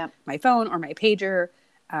have my phone or my pager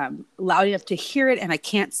loud enough to hear it, and I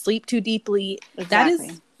can't sleep too deeply.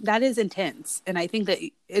 Exactly. That is intense. And I think that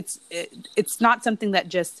it's not something that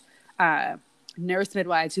just nurse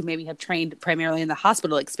midwives who maybe have trained primarily in the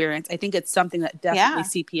hospital experience. I think it's something that definitely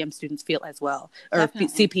CPM students feel as well, or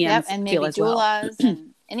CPMs and maybe feel as well. doulas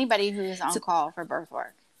and anybody who is on call for birth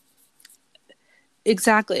work.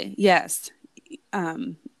 Exactly. Yes.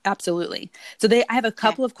 Absolutely. So I have a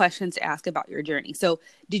couple of questions to ask about your journey. So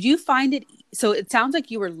did you find it, so it sounds like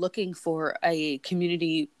you were looking for a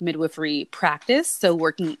community midwifery practice. So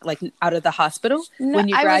working like out of the hospital when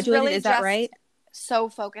you graduated, is that right? So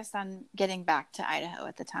focused on getting back to Idaho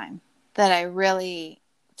at the time that I really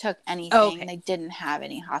took anything. They didn't have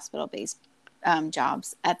any hospital-based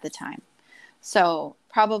jobs at the time. So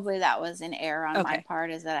probably that was an error on my part,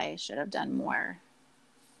 is that I should have done more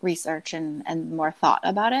research and more thought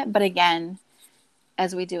about it. But again,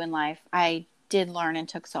 as we do in life, I did learn and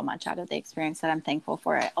took so much out of the experience that I'm thankful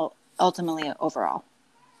for it ultimately overall.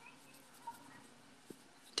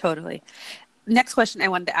 Totally. Next question I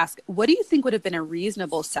wanted to ask, what do you think would have been a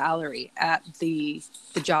reasonable salary at the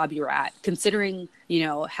job you were at, considering,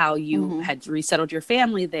 how you had resettled your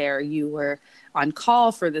family there, you were on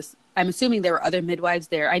call for this. I'm assuming there were other midwives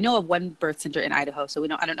there. I know of one birth center in Idaho, so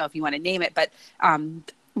I don't know if you want to name it, but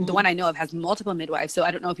the one I know of has multiple midwives. So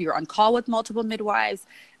I don't know if you were on call with multiple midwives.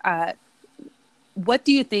 What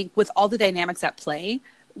do you think, with all the dynamics at play,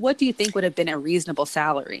 what do you think would have been a reasonable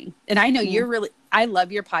salary? And I know I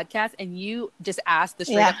love your podcast, and you just asked the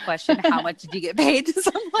straight up question, how much did you get paid to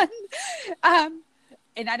someone?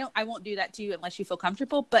 And I won't do that to you unless you feel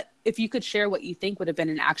comfortable, but if you could share what you think would have been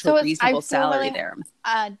an actual reasonable salary there.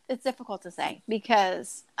 It's difficult to say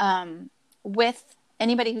because with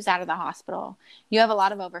anybody who's out of the hospital, you have a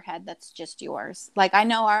lot of overhead that's just yours. Like I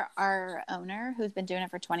know our owner, who's been doing it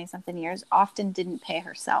for 20 something years, often didn't pay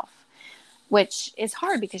herself, which is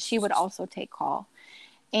hard because she would also take call.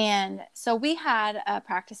 And so we had a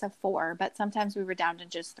practice of 4, but sometimes we were down to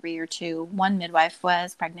just 3 or 2. One midwife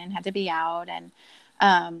was pregnant, had to be out. And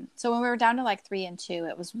so when we were down to like 3 and 2,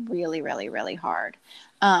 it was really, really, really hard.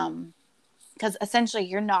 Because essentially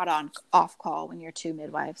you're not off call when you're 2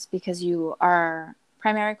 midwives, because you are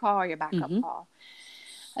primary call or your backup call.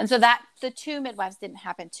 And so that the 2 midwives didn't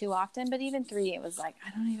happen too often, but even 3, it was like,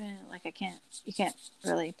 I don't even like, you can't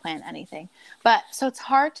really plan anything. But so it's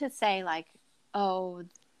hard to say like, oh,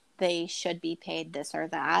 they should be paid this or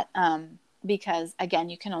that. Because again,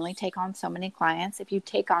 you can only take on so many clients. If you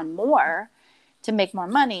take on more to make more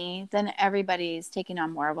money, then everybody's taking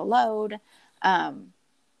on more of a load.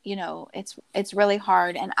 It's really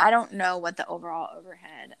hard. And I don't know what the overall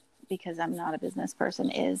overhead, because I'm not a business person,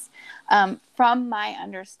 is. From my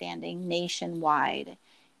understanding, nationwide,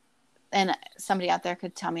 and somebody out there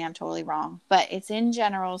could tell me I'm totally wrong, but it's in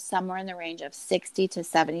general somewhere in the range of 60 to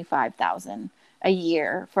 75,000 a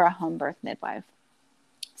year for a home birth midwife.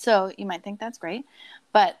 So you might think that's great,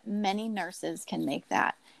 but many nurses can make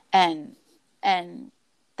that. And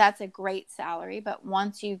that's a great salary. But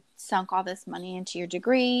once you've sunk all this money into your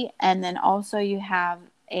degree, and then also you have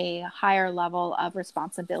a higher level of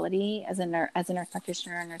responsibility as a nurse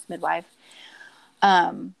practitioner or nurse midwife,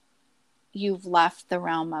 you've left the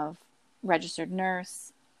realm of registered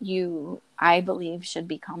nurse. You, I believe, should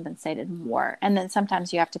be compensated more. And then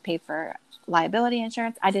sometimes you have to pay for liability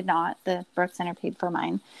insurance. I did not. The birth center paid for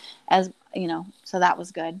mine, as you know, so that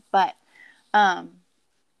was good. But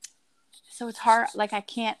so it's hard. Like, I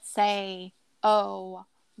can't say, oh,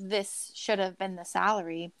 this should have been the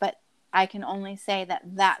salary, but I can only say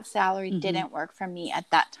that salary didn't work for me at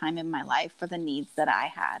that time in my life for the needs that I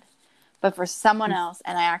had. But for someone else,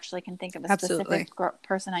 and I actually can think of a specific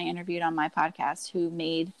person I interviewed on my podcast who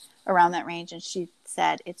made around that range, and she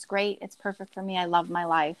said, it's great. It's perfect for me. I love my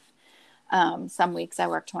life. Some weeks I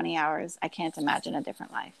work 20 hours. I can't imagine a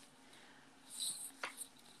different life.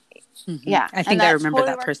 Yeah. I think I remember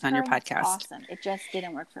that person on your podcast. Awesome. It just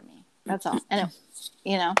didn't work for me. That's all. And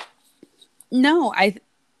No,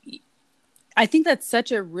 I think that's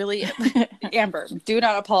such a really, Amber, do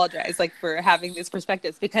not apologize for having these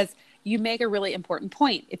perspectives, because you make a really important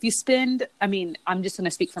point. If you spend, I'm just going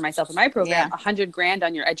to speak for myself in my program, $100,000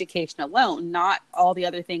 on your education alone, not all the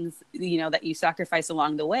other things, that you sacrifice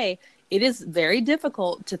along the way. It is very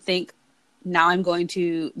difficult to think, now I'm going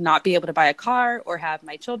to not be able to buy a car or have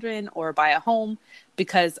my children or buy a home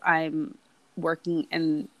because I'm working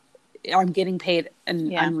and I'm getting paid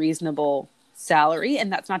an unreasonable salary.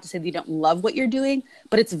 And that's not to say that you don't love what you're doing,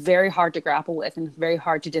 but it's very hard to grapple with, and very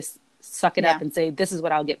hard to just suck it up and say, this is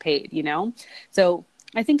what I'll get paid, So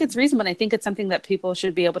I think it's reasonable. And I think it's something that people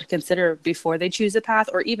should be able to consider before they choose a path,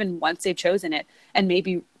 or even once they've chosen it, and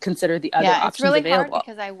maybe consider the other options it's really available. Hard,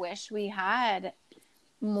 because I wish we had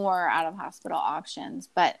more out of hospital options,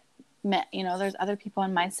 but there's other people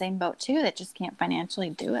in my same boat too that just can't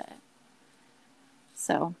financially do it.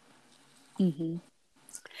 So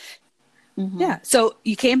yeah. So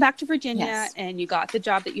you came back to Virginia and you got the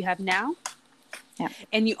job that you have now. Yeah.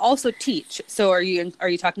 And you also teach. So are you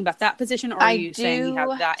talking about that position, or are you saying you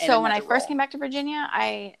have that in So when I role? first came back to Virginia,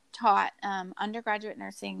 I taught undergraduate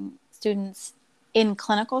nursing students in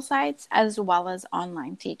clinical sites as well as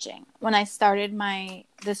online teaching. When I started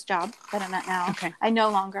this job that I'm at now, I no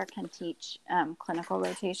longer can teach clinical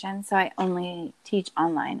rotation, so I only teach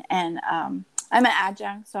online. And I'm an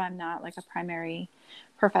adjunct, so I'm not like a primary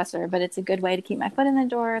professor, but it's a good way to keep my foot in the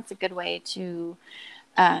door. It's a good way to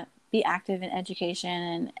be active in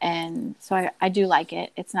education, and so I do like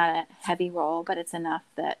it. It's not a heavy role, but it's enough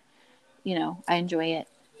that I enjoy it,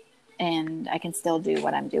 and I can still do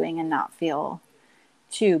what I'm doing and not feel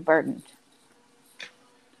too burdened.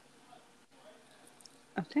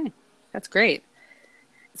 Okay, that's great.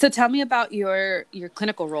 So tell me about your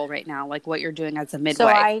clinical role right now, like what you're doing as a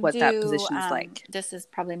midwife, that position is like. This is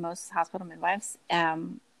probably most hospital midwives,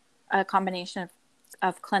 a combination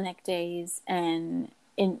of clinic days and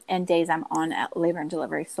days I'm on at labor and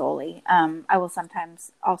delivery solely. I will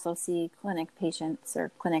sometimes also see clinic patients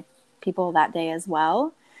or clinic people that day as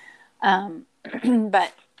well.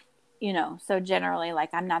 But so generally,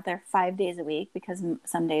 I'm not there 5 days a week, because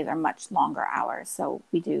some days are much longer hours. So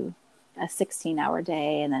we do a 16-hour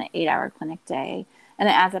day and then an 8-hour clinic day, and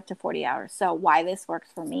it adds up to 40 hours. So why this works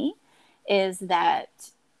for me is that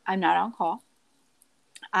I'm not on call.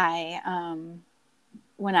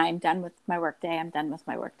 When I'm done with my workday, I'm done with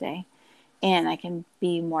my workday, and I can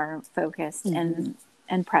be more focused and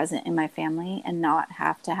present in my family, and not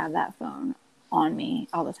have to have that phone on me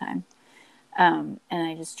all the time. And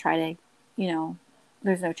I just try to,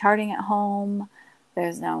 there's no charting at home.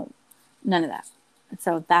 There's none of that.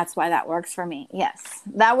 So that's why that works for me. Yes,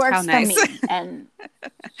 that works for me. And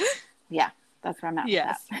yeah, that's where I'm at.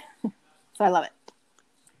 Yes. With that. So I love it.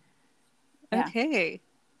 Yeah. Okay.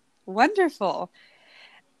 Wonderful.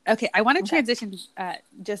 Okay. I want to transition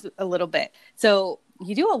just a little bit. So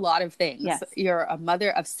you do a lot of things. Yes. You're a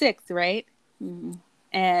mother of 6, right? Mm-hmm.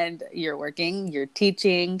 and you're working, you're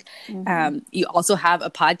teaching. Mm-hmm. You also have a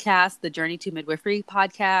podcast, the Journey to Midwifery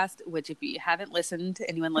podcast, which if you haven't listened,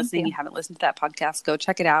 anyone Thank listening, you. you haven't listened to that podcast, go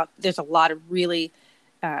check it out. There's a lot of really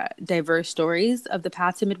diverse stories of the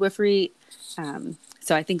path to midwifery.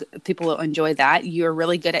 So I think people will enjoy that. You're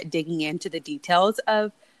really good at digging into the details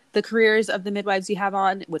of the careers of the midwives you have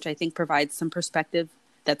on, which I think provides some perspective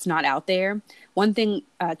that's not out there. One thing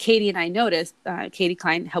Katie and I noticed, Katie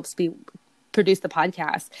Klein helps me produce the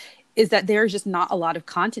podcast, is that there's just not a lot of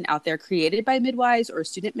content out there created by midwives or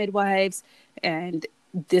student midwives. And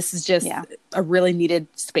this is just a really needed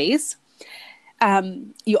space.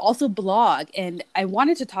 You also blog, and I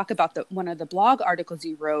wanted to talk about one of the blog articles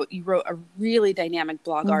you wrote. You wrote a really dynamic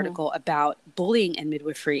blog article about bullying and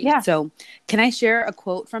midwifery. Yeah. So can I share a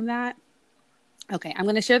quote from that? Okay, I'm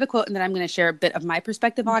going to share the quote, and then I'm going to share a bit of my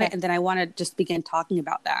perspective on it, and then I want to just begin talking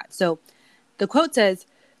about that. So the quote says,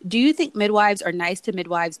 "Do you think midwives are nice to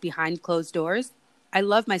midwives behind closed doors? I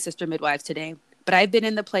love my sister midwives today, but I've been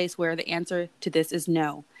in the place where the answer to this is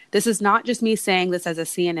no. This is not just me saying this as a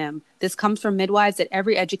CNM. This comes from midwives at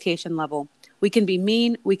every education level. We can be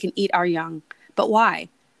mean, we can eat our young. But why?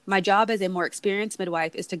 My job as a more experienced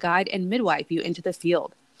midwife is to guide and midwife you into the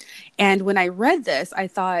field." And when I read this, I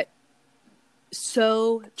thought,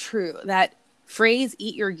 so true. That phrase,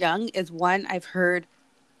 eat your young, is one I've heard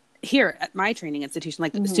here at my training institution,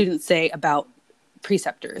 like students say about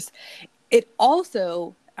preceptors. It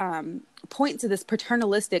also points to this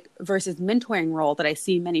paternalistic versus mentoring role that I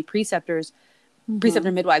see many preceptor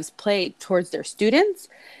midwives play towards their students.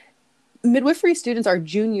 Midwifery students are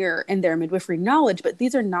junior in their midwifery knowledge, but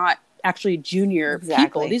these are not actually junior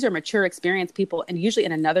people. These are mature, experienced people, and usually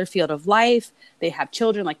in another field of life. They have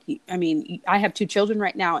children. I have 2 children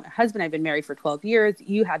right now and a husband. I've been married for 12 years.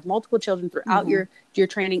 You had multiple children throughout your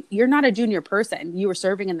training. You're not a junior person. You were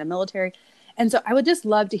serving in the military. And so I would just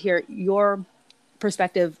love to hear your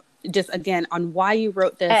perspective, just again, on why you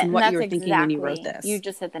wrote this and what you were thinking when you wrote this. You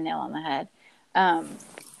just hit the nail on the head.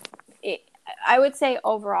 I would say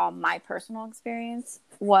overall, my personal experience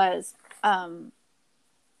was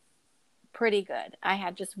pretty good. I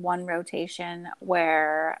had just one rotation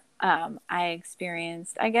where I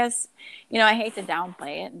experienced, I guess, I hate to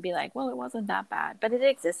downplay it and be like, well, it wasn't that bad, but it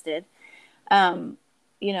existed.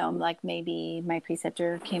 Like maybe my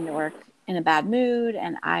preceptor came to work in a bad mood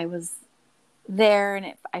and I was there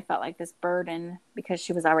and I felt like this burden because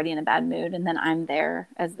she was already in a bad mood. And then I'm there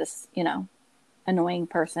as this, annoying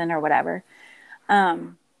person or whatever.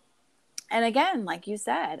 And again, like you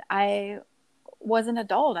said, I was an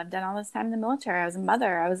adult. I've done all this time in the military. I was a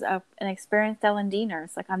mother. I was an experienced L&D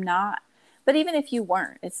nurse. Like I'm not, but even if you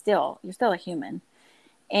weren't, you're still a human.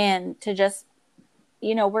 And to just,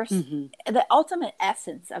 the ultimate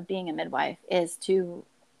essence of being a midwife is to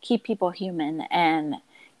keep people human and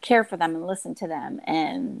care for them and listen to them.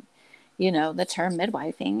 And, the term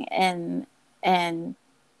midwifing and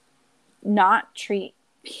not treat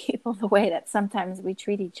people the way that sometimes we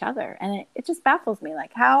treat each other. And it just baffles me.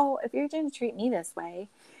 Like if you're going to treat me this way,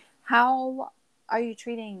 how are you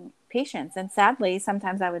treating patients? And sadly,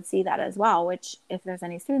 sometimes I would see that as well, which if there's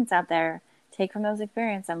any students out there, take from those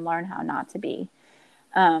experiences and learn how not to be.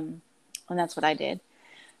 And that's what I did.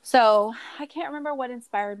 So I can't remember what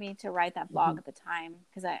inspired me to write that blog at the time,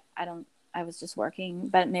 because I was just working,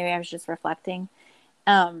 but maybe I was just reflecting.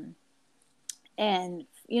 And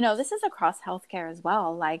this is across healthcare as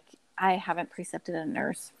well. Like I haven't precepted a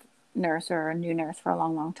nurse or a new nurse for a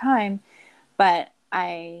long, long time, but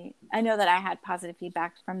I know that I had positive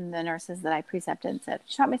feedback from the nurses that I precepted and said,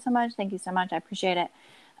 "You taught me so much. Thank you so much. I appreciate it."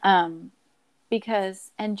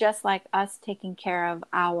 Because just like us taking care of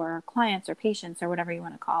our clients or patients or whatever you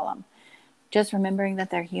want to call them, just remembering that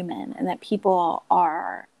they're human and that people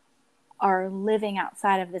are living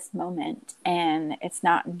outside of this moment. And it's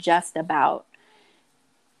not just about,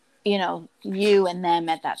 you and them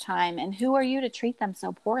at that time. And who are you to treat them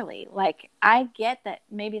so poorly? Like, I get that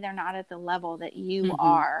maybe they're not at the level that you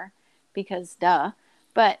are, because duh,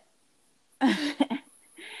 but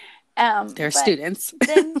they're students.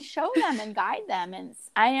 Then show them and guide them. And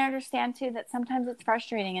I understand too that sometimes it's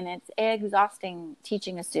frustrating and it's exhausting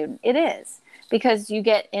teaching a student. It is, because you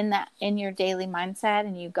get in your daily mindset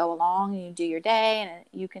and you go along and you do your day and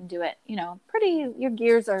you can do it, your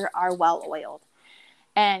gears are well oiled.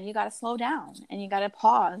 And you got to slow down and you got to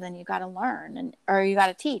pause and you got to learn or you got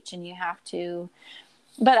to teach and you have to.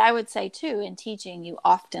 But I would say too, in teaching, you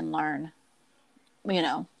often learn,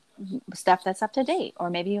 stuff that's up to date, or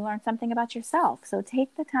maybe you learn something about yourself. So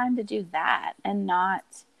take the time to do that and not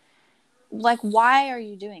like, why are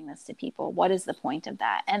you doing this to people? What is the point of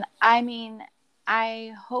that? And I mean,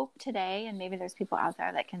 I hope today, and maybe there's people out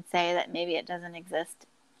there that can say that maybe it doesn't exist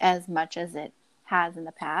as much as it has in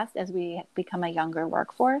the past as we become a younger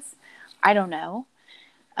workforce. I don't know.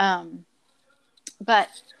 But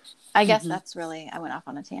I guess that's really, I went off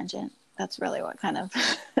on a tangent. That's really what kind of.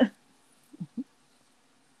 Oh,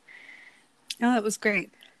 that was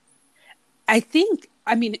great.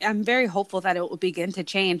 I'm very hopeful that it will begin to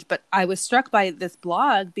change, but I was struck by this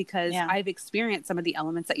blog because I've experienced some of the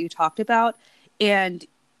elements that you talked about. And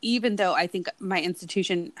even though I think my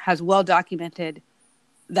institution has well documented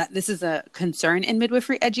that this is a concern in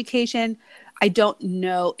midwifery education, I don't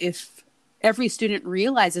know if every student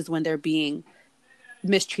realizes when they're being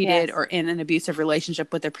mistreated or in an abusive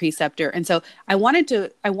relationship with a preceptor. And so I wanted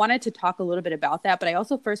to talk a little bit about that, but I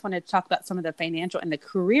also first wanted to talk about some of the financial and the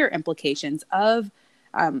career implications of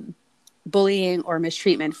bullying or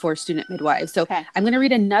mistreatment for student midwives. So I'm going to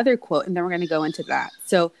read another quote and then we're going to go into that.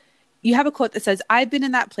 So you have a quote that says, "I've been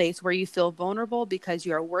in that place where you feel vulnerable because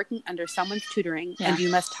you are working under someone's tutoring and you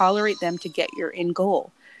must tolerate them to get your end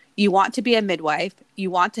goal. You want to be a midwife. You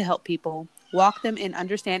want to help people, walk them in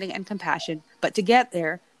understanding and compassion. But to get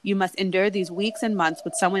there, you must endure these weeks and months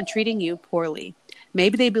with someone treating you poorly.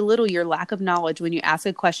 Maybe they belittle your lack of knowledge when you ask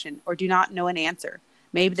a question or do not know an answer.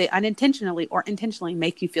 Maybe they unintentionally or intentionally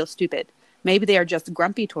make you feel stupid. Maybe they are just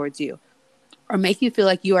grumpy towards you or make you feel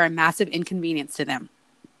like you are a massive inconvenience to them."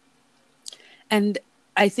 And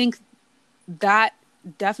I think that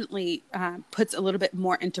definitely puts a little bit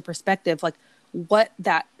more into perspective, like what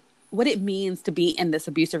it means to be in this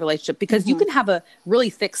abusive relationship, because you can have a really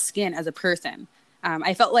thick skin as a person.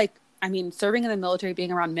 I felt like, serving in the military,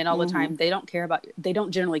 being around men all the time, they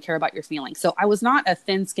don't generally care about your feelings. So I was not a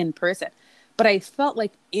thin-skinned person, but I felt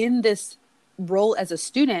like in this role as a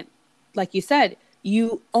student, like you said,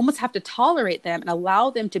 you almost have to tolerate them and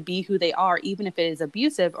allow them to be who they are, even if it is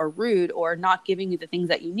abusive or rude or not giving you the things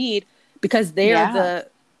that you need, because they are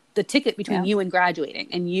the ticket between you and graduating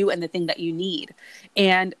and you and the thing that you need.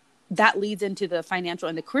 And that leads into the financial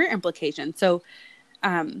and the career implications. So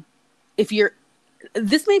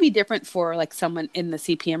this may be different for like someone in the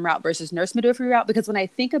CPM route versus nurse midwifery route, because when I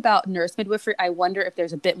think about nurse midwifery, I wonder if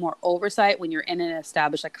there's a bit more oversight when you're in an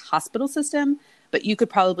established like hospital system, but you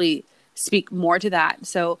could probably speak more to that.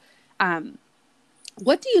 So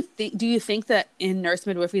what do you think? Do you think that in nurse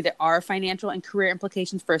midwifery there are financial and career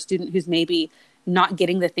implications for a student who's maybe not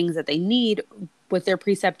getting the things that they need with their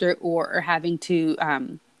preceptor or having to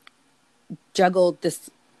juggle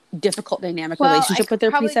this difficult dynamic relationship with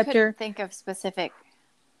their preceptor? I couldn't think of specific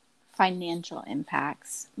financial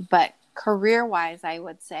impacts, but career-wise, I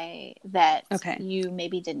would say that you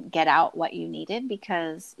maybe didn't get out what you needed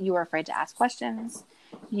because you were afraid to ask questions.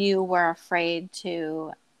 You were afraid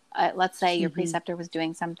to, let's say your preceptor was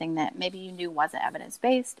doing something that maybe you knew wasn't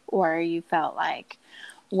evidence-based, or you felt like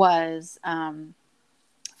was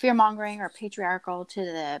fear-mongering or patriarchal to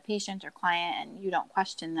the patient or client, and you don't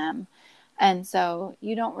question them. And so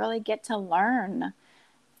you don't really get to learn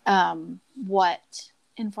what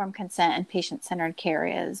informed consent and patient-centered care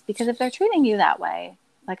is, because if they're treating you that way,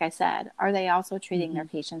 like I said, are they also treating their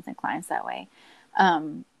patients and clients that way?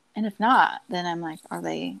 And if not, then I'm like, are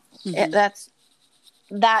they,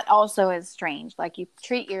 that also is strange. Like you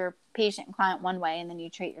treat your patient and client one way and then you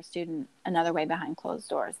treat your student another way behind closed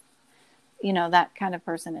doors. You know, that kind of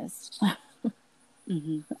person is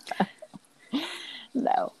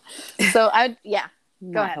no. So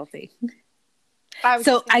Go ahead. Healthy. I was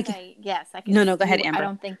so I say, yes, I can. No, go ahead, Amber. I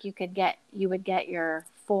don't think you would get your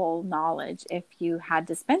full knowledge if you had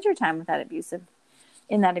to spend your time with that abusive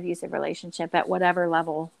relationship at whatever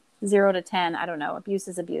level, 0 to 10. I don't know. Abuse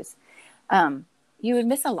is abuse. You would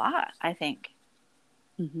miss a lot, I think.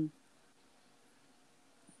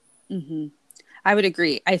 I would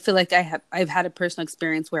agree. I feel like I've had a personal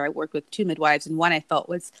experience where I worked with 2 midwives, and one I felt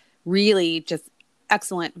was really just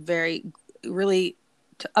excellent, really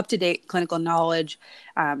up-to-date clinical knowledge,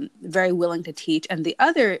 very willing to teach, and the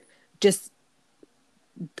other just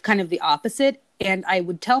kind of the opposite. And I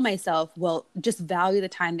would tell myself, well, just value the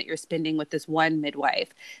time that you're spending with this one midwife.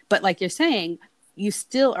 But like you're saying, you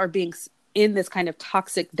still are being in this kind of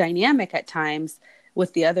toxic dynamic at times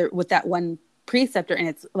with that one preceptor. And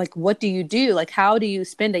it's like, what do you do? Like, how do you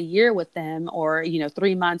spend a year with them, or,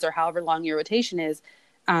 3 months, or however long your rotation is,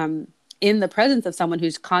 in the presence of someone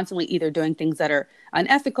who's constantly either doing things that are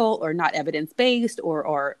unethical or not evidence-based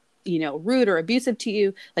or rude or abusive to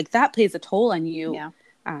you? Like that plays a toll on you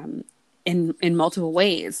in multiple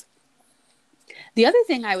ways. The other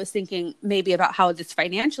thing I was thinking maybe about how this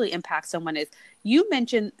financially impacts someone is, you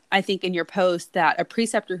mentioned, I think in your post, that a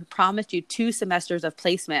preceptor who promised you 2 semesters of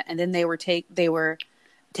placement and then they were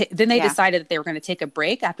then they Yeah. decided that they were going to take a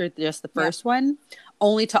break after just the first one,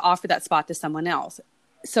 only to offer that spot to someone else.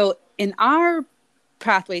 So in our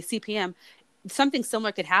pathway, CPM, something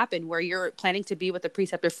similar could happen where you're planning to be with a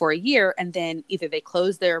preceptor for a year, and then either they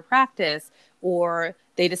close their practice or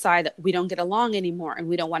they decide that we don't get along anymore and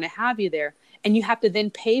we don't want to have you there. And you have to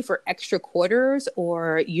then pay for extra quarters,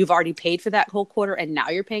 or you've already paid for that whole quarter and now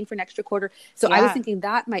you're paying for an extra quarter. So I was thinking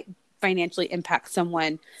that might financially impact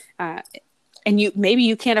someone. And maybe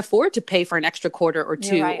you can't afford to pay for an extra quarter or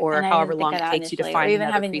two, or however long it takes you to find another preceptor. Or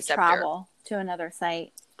even having to travel to another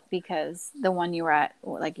site because the one you were at,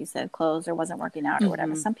 like you said, closed or wasn't working out or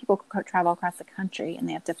whatever. Some people travel across the country and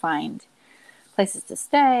they have to find places to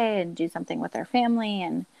stay and do something with their family.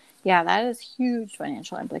 And yeah, that is huge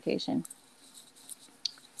financial implication.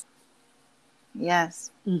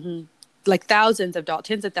 Yes. Like thousands of dollars,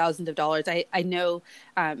 tens of thousands of dollars. I know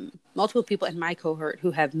multiple people in my cohort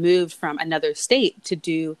who have moved from another state to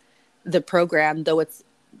do the program, though it's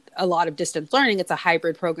a lot of distance learning. It's a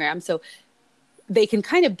hybrid program. So they can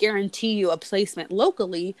kind of guarantee you a placement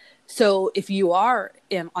locally. So if you are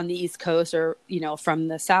on the East Coast, or, from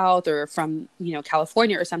the South, or from,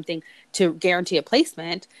 California or something, to guarantee a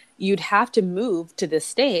placement, you'd have to move to this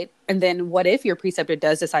state. And then what if your preceptor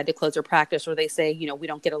does decide to close their practice, or they say, we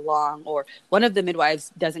don't get along, or one of the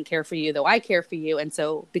midwives doesn't care for you, though I care for you. And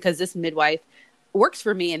so because this midwife works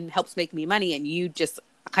for me and helps make me money, and you just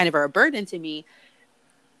kind of are a burden to me,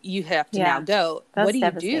 you have to now go. That's what do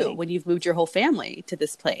you do when you've moved your whole family to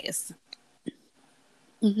this place?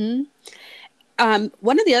 One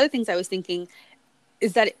of the other things I was thinking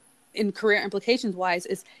is that in career implications wise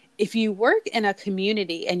is, if you work in a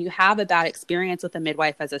community and you have a bad experience with a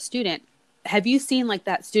midwife as a student, have you seen like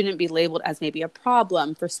that student be labeled as maybe a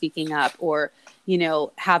problem for speaking up, or,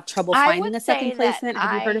 have trouble finding a second placement?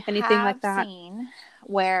 Have you heard of anything like that? Seen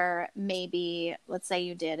where maybe, let's say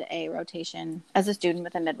you did a rotation as a student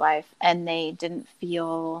with a midwife and they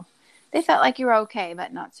felt like you were okay,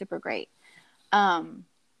 but not super great.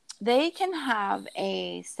 They can have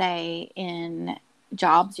a say in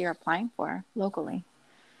jobs you're applying for locally.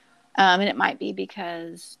 And it might be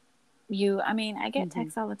because I get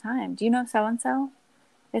texts all the time. Do you know so-and-so?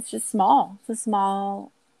 It's just small. It's a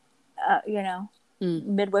small,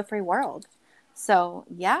 midwifery world. So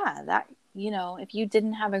yeah, that, if you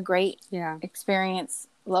didn't have a great experience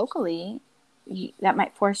locally, that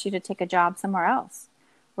might force you to take a job somewhere else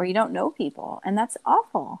where you don't know people. And that's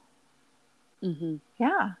awful.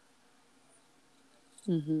 Yeah.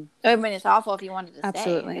 I mean, it's awful if you wanted to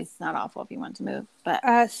stay. It's not awful if you want to move, but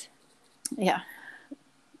yeah.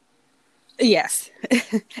 Yes.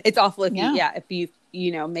 It's awful if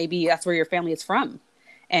maybe that's where your family is from,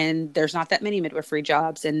 and there's not that many midwifery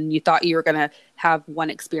jobs, and you thought you were going to have one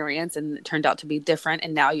experience and it turned out to be different.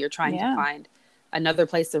 And now you're trying to find another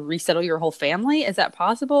place to resettle your whole family. Is that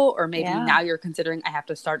possible? Or maybe now you're considering, I have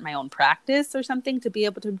to start my own practice or something to be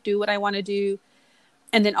able to do what I want to do.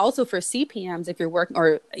 And then also for CPMs, if you're working,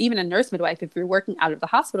 or even a nurse midwife, if you're working out of the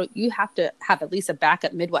hospital, you have to have at least a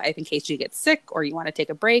backup midwife in case you get sick or you want to take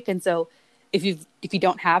a break. And so if you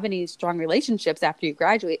don't have any strong relationships after you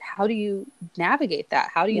graduate, how do you navigate that?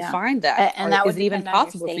 How do you find that? And that is it even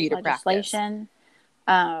possible for you to practice?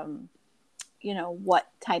 What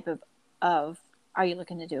type of are you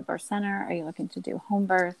looking to do a birth center? Are you looking to do home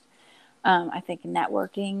birth? I think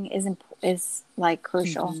networking is like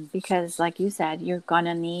crucial because, like you said, you're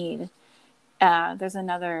gonna need. There's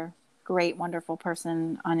another great, wonderful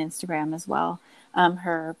person on Instagram as well.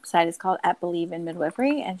 Her site is called Ep7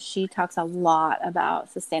 Midwifery, and she talks a lot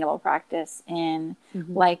about sustainable practice. And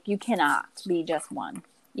like, you cannot be just one.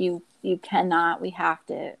 You cannot. We have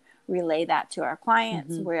to relay that to our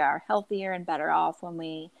clients. We are healthier and better off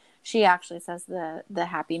when she actually says the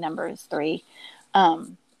happy number is 3.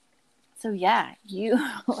 So yeah, you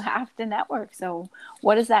have to network. So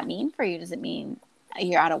what does that mean for you? Does it mean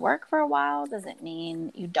you're out of work for a while? Does it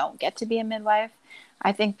mean you don't get to be a midwife?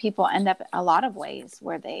 I think people end up a lot of ways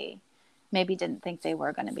where they maybe didn't think they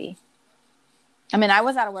were going to be. I mean, I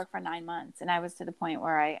was out of work for 9 months, and I was to the point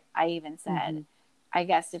where I even said, I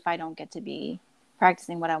guess if I don't get to be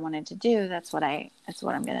practicing what I wanted to do, that's what I'm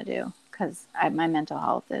going to do. Because my mental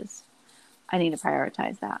health I need to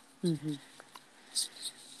prioritize that.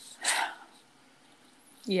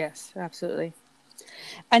 Yes, absolutely.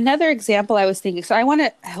 Another example I was thinking, so I want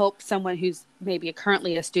to help someone who's maybe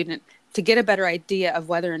currently a student to get a better idea of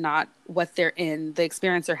whether or not what they're in, the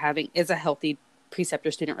experience they're having, is a healthy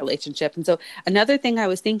preceptor-student relationship. And so another thing I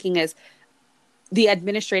was thinking is, the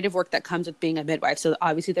administrative work that comes with being a midwife. So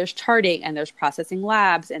obviously there's charting and there's processing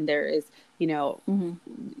labs and there is,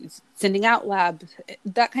 sending out labs,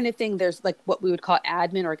 that kind of thing. There's like what we would call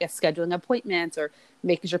admin, or I guess scheduling appointments, or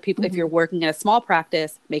making sure people, if you're working in a small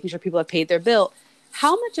practice, making sure people have paid their bill.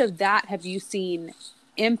 How much of that have you seen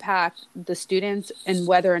impact the students, and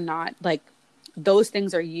whether or not like those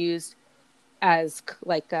things are used as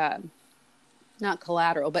like, not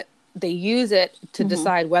collateral, but they use it to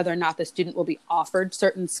decide whether or not the student will be offered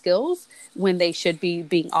certain skills when they should be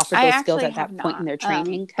being offered those skills at that point in their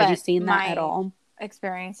training? Have you seen that at all?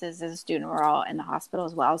 Experiences as a student were all in the hospital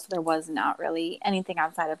as well. So there was not really anything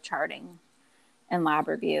outside of charting and lab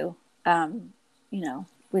review.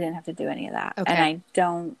 We didn't have to do any of that. Okay.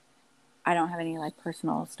 And I don't have any like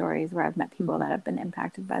personal stories where I've met people that have been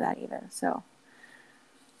impacted by that either. So.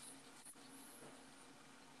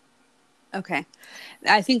 Okay.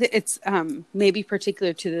 I think that it's maybe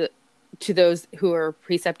particular to those who are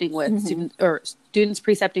precepting with students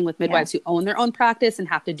precepting with midwives who own their own practice and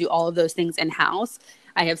have to do all of those things in-house.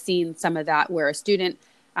 I have seen some of that where a student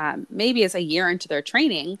maybe is a year into their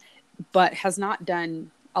training, but has not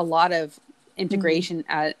done a lot of integration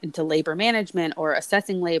into labor management or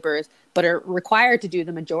assessing labors, but are required to do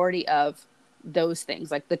the majority of those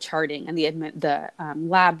things, like the charting and the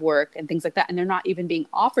lab work and things like that. And they're not even being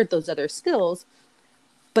offered those other skills,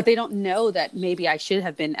 but they don't know that maybe I should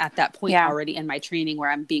have been at that point already in my training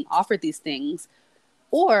where I'm being offered these things,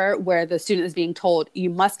 or where the student is being told, you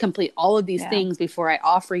must complete all of these things before I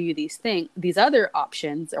offer you these other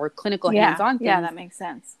options or clinical hands-on things. Yeah, that makes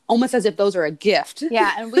sense. Almost as if those are a gift.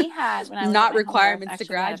 Yeah. And we had, when I was not requirements to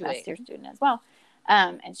graduate. I had a first-year student as well.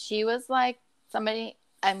 And she was like somebody,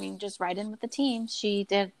 just right in with the team. She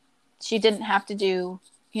didn't have to do,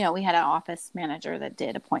 we had an office manager that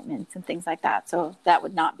did appointments and things like that. So that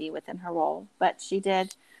would not be within her role, but she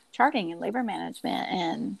did charting and labor management.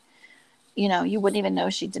 And, you wouldn't even know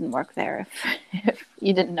she didn't work there if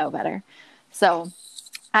you didn't know better. So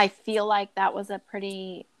I feel like that was a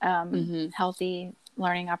pretty healthy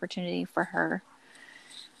learning opportunity for her.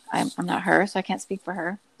 I'm not her, so I can't speak for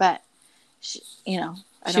her, but she,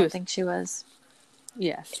 I don't think she was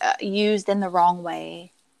used in the wrong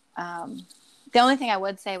way. The only thing I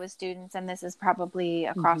would say with students, and this is probably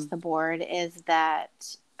across the board, is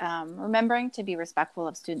that remembering to be respectful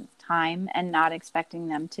of students' time and not expecting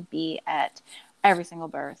them to be at every single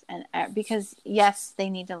birth. And because yes, they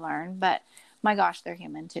need to learn, but my gosh, they're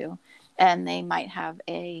human too. And they might have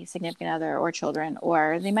a significant other or children,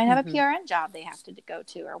 or they might have a PRN job they have to go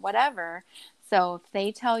to or whatever. So if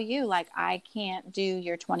they tell you like, I can't do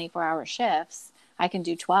your 24-hour shifts, I can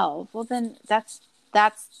do 12. Well, then that's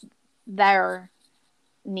their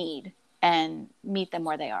need, and meet them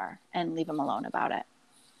where they are and leave them alone about it.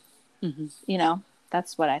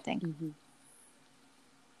 That's what I think.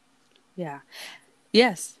 Yeah.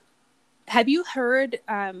 Yes. Have you heard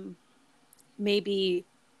maybe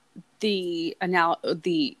the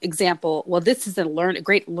example? Well, this is a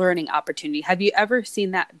great learning opportunity. Have you ever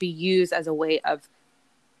seen that be used as a way of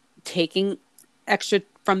taking extra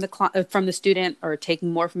from the student, or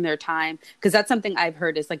taking more from their time? Because that's something I've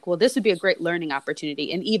heard is like, well, this would be a great learning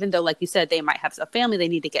opportunity. And even though, like you said, they might have a family they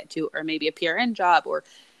need to get to, or maybe a PRN job or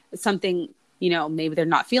something, maybe they're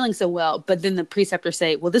not feeling so well, but then the preceptors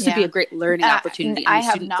say, well, this would be a great learning opportunity. And the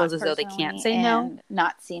student feels as though they can't say no.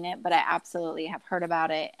 Not seen it, but I absolutely have heard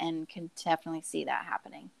about it and can definitely see that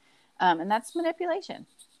happening. And that's manipulation.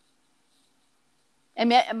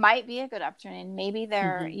 It might be a good opportunity. And maybe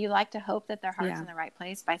you like to hope that their heart's in the right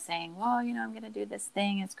place by saying, well, I'm going to do this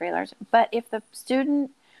thing. It's great. But if the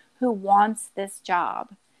student who wants this job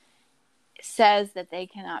says that they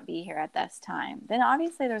cannot be here at this time, then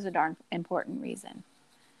obviously there's a darn important reason,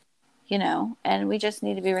 and we just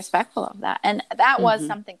need to be respectful of that. And that was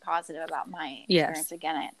something positive about my experience.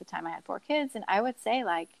 Again, at the time I had 4 kids, and I would say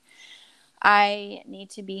like, I need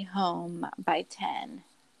to be home by 10.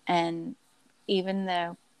 And even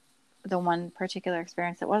the one particular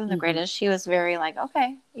experience that wasn't the greatest, she was very like,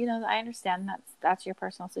 okay, I understand that's your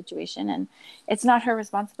personal situation, and it's not her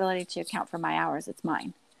responsibility to account for my hours. It's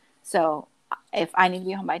mine. So if I need to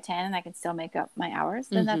be home by 10 and I can still make up my hours,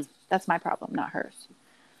 then that's my problem, not hers.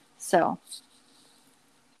 So.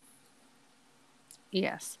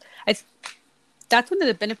 Yes. That's one of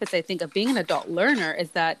the benefits, I think, of being an adult learner,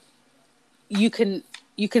 is that you can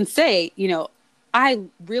say, I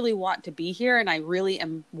really want to be here and I really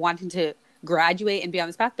am wanting to graduate and be on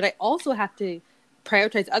this path, but I also have to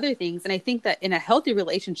prioritize other things. And I think that in a healthy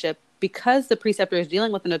relationship, because the preceptor is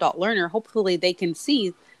dealing with an adult learner, hopefully they can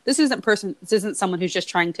see this isn't someone who's just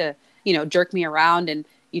trying to, jerk me around and,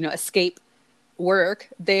 escape work.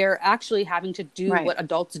 They're actually having to do Right. what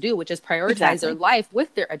adults do, which is prioritize their life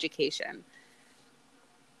with their education.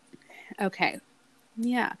 Okay.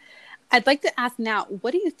 Yeah. I'd like to ask now,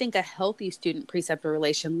 what do you think a healthy student preceptor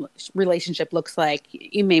relationship looks like?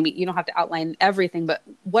 You don't have to outline everything, but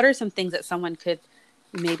what are some things that someone could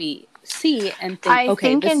maybe see and think, I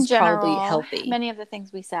think this in is general, probably healthy? many of the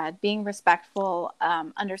things we said, being respectful,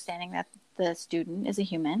 understanding that the student is a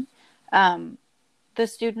human, the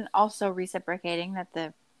student also reciprocating that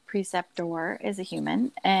the preceptor is a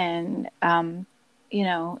human, and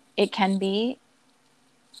it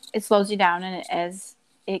slows you down, and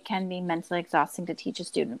it can be mentally exhausting to teach a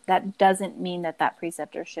student. That doesn't mean that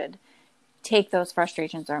preceptor should take those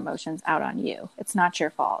frustrations or emotions out on you. It's not your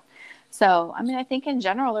fault. So, I think in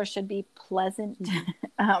general, there should be pleasant,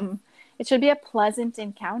 it should be a pleasant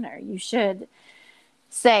encounter. You should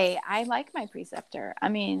say, I like my preceptor.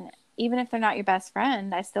 Even if they're not your best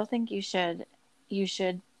friend, I still think you should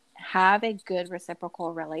have a good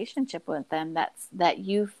reciprocal relationship with them. That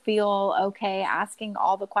you feel okay asking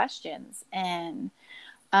all the questions. And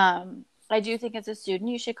I do think as a student,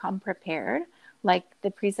 you should come prepared. Like, the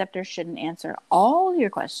preceptor shouldn't answer all your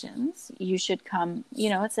questions. You should come,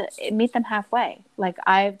 meet them halfway. Like,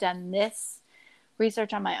 I've done this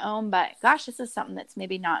research on my own, but gosh, this is something that's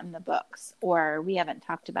maybe not in the books or we haven't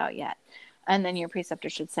talked about yet. And then your preceptor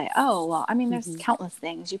should say, oh, well, there's countless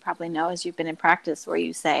things you probably know as you've been in practice where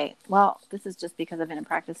you say, well, this is just because I've been in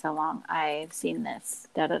practice so long. I've seen this,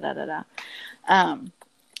 da, da, da, da, da.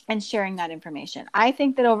 And sharing that information. I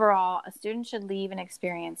think that overall, a student should leave an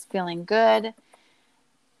experience feeling good,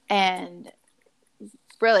 and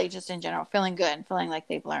really just in general, feeling good and feeling like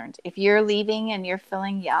they've learned. If you're leaving and you're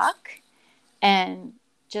feeling yuck and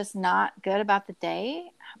just not good about the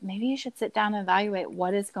day, maybe you should sit down and evaluate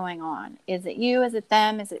what is going on. Is it you? Is it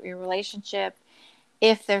them? Is it your relationship?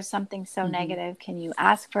 If there's something so negative, can you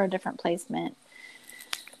ask for a different placement?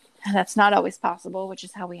 And that's not always possible, which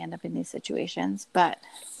is how we end up in these situations. But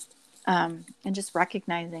and just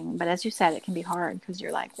recognizing, but as you said, it can be hard because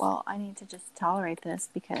you're like, well, I need to just tolerate this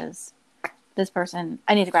because this person,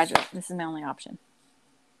 I need to graduate. This is my only option.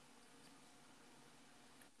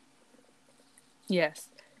 Yes.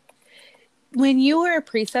 When you were a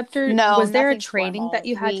preceptor, was there a training that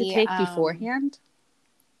you had to take beforehand?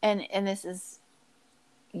 And this is,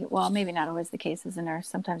 well, maybe not always the case as a nurse.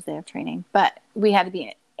 Sometimes they have training, but we had to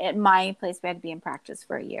be at my place. We had to be in practice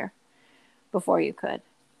for a year before you could.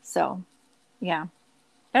 So, yeah.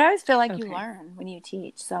 But I always feel like you learn when you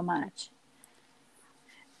teach so much.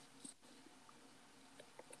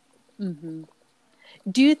 Mm-hmm.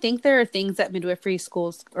 Do you think there are things that midwifery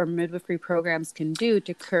schools or midwifery programs can do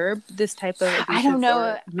to curb this type of abusive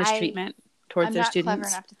or mistreatment towards their students? I'm not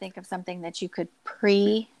clever enough to think of something that you could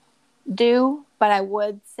do, but I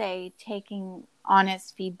would say taking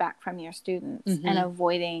honest feedback from your students and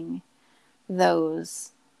avoiding those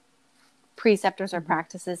preceptors or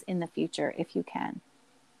practices in the future if you can.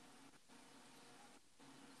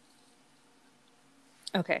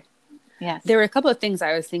 Okay. Yes. There were a couple of things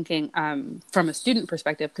I was thinking from a student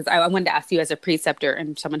perspective, because I wanted to ask you as a preceptor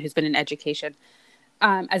and someone who's been in education.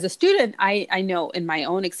 As a student, I know in my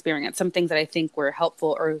own experience, some things that I think were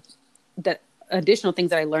helpful, or that additional things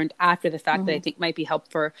that I learned after the fact that I think might be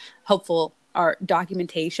helpful are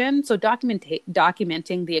documentation. So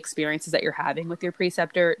documenting the experiences that you're having with your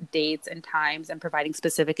preceptor, dates and times, and providing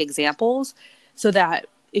specific examples so that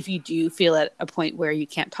if you do feel at a point where you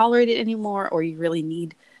can't tolerate it anymore, or you really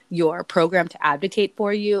need your program to advocate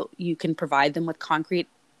for you, you can provide them with concrete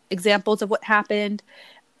examples of what happened.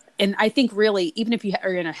 And I think really, even if you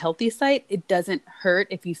are in a healthy site, it doesn't hurt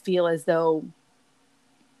if you feel as though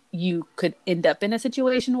you could end up in a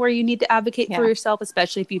situation where you need to advocate for yourself,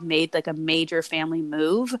 especially if you've made like a major family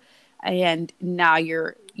move and now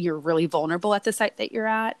you're really vulnerable at the site that you're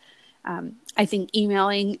at. I think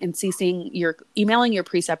emailing your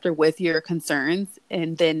preceptor with your concerns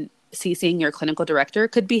and then CCing your clinical director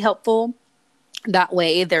could be helpful. That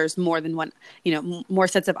way there's more than one, more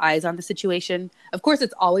sets of eyes on the situation. Of course,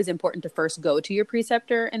 it's always important to first go to your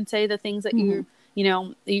preceptor and say the things that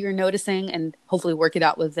you're noticing and hopefully work it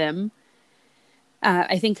out with them.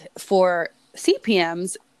 I think for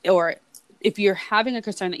CPMs, or if you're having a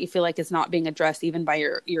concern that you feel like is not being addressed even by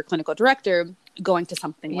your clinical director, going to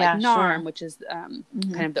something like NARM, which is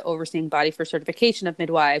kind of the overseeing body for certification of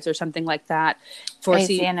midwives, or something like that. For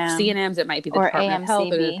CNMs, it might be the Department of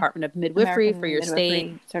Health or the Department of Midwifery American for your Midwifery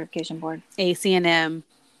state. Certification Board. ACNM.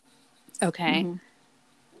 Okay.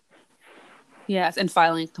 Yes, and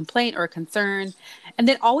filing a complaint or a concern. And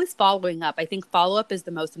then always following up. I think follow-up is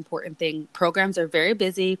the most important thing. Programs are very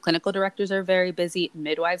busy, clinical directors are very busy,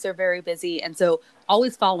 midwives are very busy. And so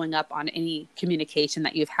always following up on any communication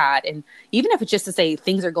that you've had. And even if it's just to say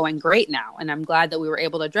things are going great now, and I'm glad that we were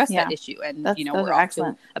able to address that issue. And, those we're are off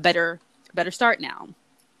excellent. to a better start now.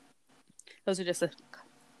 Those are just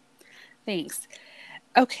thanks.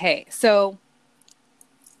 Okay, so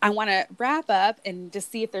I want to wrap up and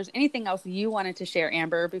just see if there's anything else you wanted to share,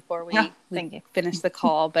 Amber, before we finish the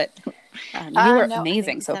call. But you were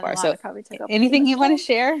amazing so far. So anything you want to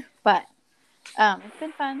share? But it's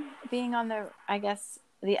been fun being on the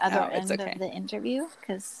other end of the interview,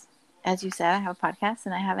 because as you said, I have a podcast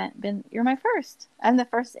and I haven't been. You're my first. I'm the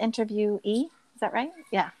first interviewee. Is that right?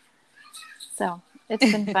 Yeah. So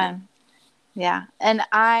it's been fun. Yeah. And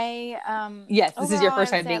yes, this is your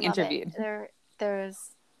first time being interviewed.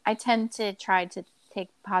 I tend to try to take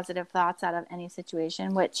positive thoughts out of any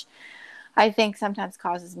situation, which I think sometimes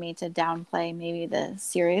causes me to downplay maybe the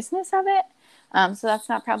seriousness of it. So that's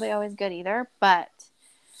not probably always good either, but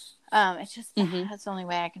it's just, that's the only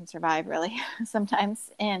way I can survive really sometimes,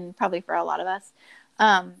 and probably for a lot of us.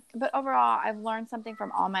 But overall, I've learned something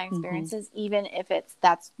from all my experiences, even if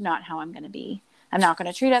that's not how I'm going to be. I'm not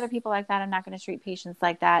going to treat other people like that. I'm not going to treat patients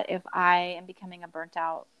like that. If I am becoming a burnt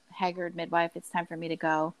out, haggard midwife, it's time for me to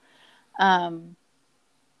go.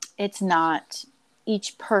 It's not,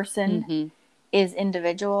 each person is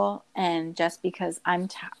individual, and just because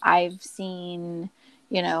I've seen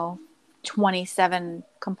 27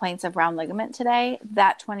 complaints of round ligament today,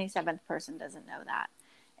 that 27th person doesn't know that,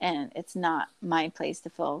 and it's not my place to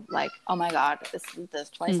feel like, oh my god, this is the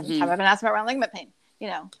 27th time I've been asked about round ligament pain,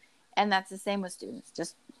 and that's the same with students.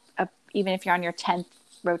 Just even if you're on your 10th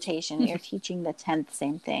rotation, you're teaching the 10th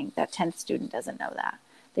same thing. That 10th student doesn't know that.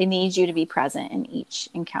 They need you to be present in each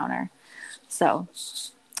encounter. So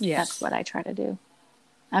that's what I try to do.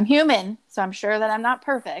 I'm human, so I'm sure that I'm not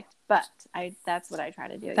perfect, but that's what I try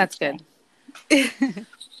to do. That's good.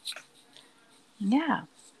 Yeah.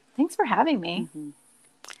 Thanks for having me.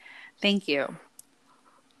 Thank you.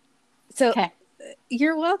 So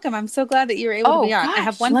you're welcome. I'm so glad that you were able to be on. I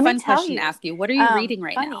have one fun question to ask you. What are you reading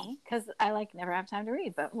right now? Because I never have time to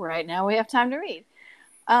read, but right now we have time to read.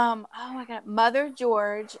 I got Mother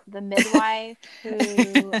George, the midwife who,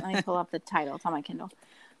 let me pull up the title. It's on my Kindle.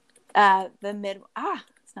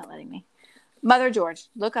 It's not letting me. Mother George.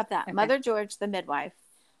 Look up that. Okay. Mother George, the midwife.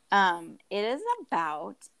 It is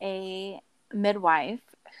about a midwife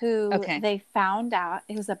who they found out,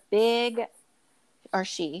 it was a big, or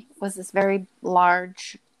she was this very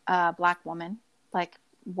large black woman, like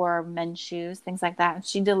wore men's shoes, things like that. And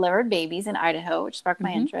she delivered babies in Idaho, which sparked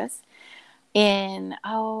my interest. In, late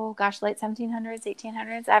 1700s,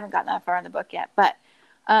 1800s. I haven't gotten that far in the book yet. But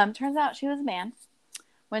turns out she was a man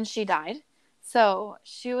when she died. So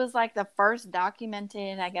she was like the first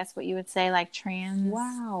documented, I guess what you would say, like trans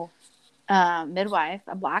midwife,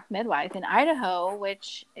 a black midwife in Idaho,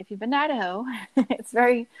 which if you've been to Idaho, it's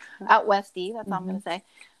very out westy. That's all I'm going to say.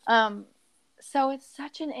 So it's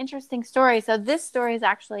such an interesting story. So this story is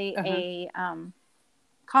actually a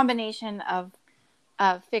combination of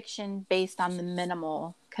fiction based on the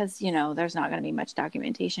minimal, because there's not going to be much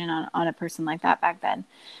documentation on a person like that back then,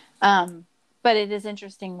 but it is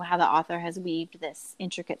interesting how the author has weaved this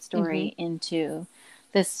intricate story into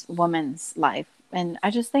this woman's life, and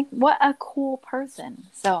I just think, what a cool person.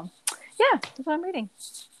 So that's what I'm reading.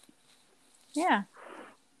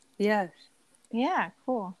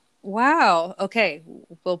 Cool. Wow. Okay.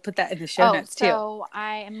 We'll put that in the show notes too. So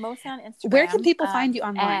I am mostly on Instagram. Where can people find you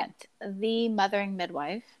online? At The Mothering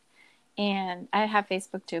Midwife. And I have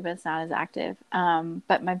Facebook too, but it's not as active.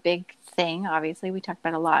 But my big thing, obviously, we talked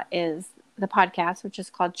about a lot, is the podcast, which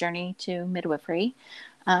is called Journey to Midwifery.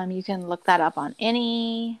 You can look that up on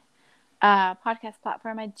any podcast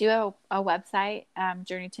platform. I do have a website,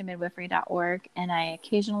 journeytomidwifery.org, and I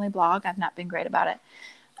occasionally blog. I've not been great about it.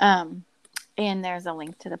 And there's a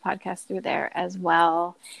link to the podcast through there as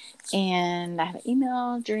well. And I have an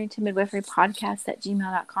email,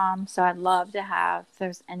 journeytomidwiferypodcast@gmail.com. So I'd love to have, if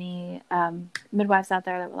there's any midwives out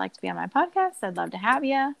there that would like to be on my podcast, I'd love to have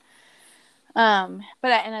you. And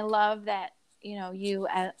I love that, you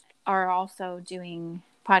are also doing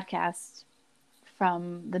podcasts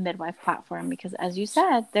from the midwife platform, because as you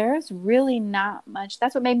said, there's really not much.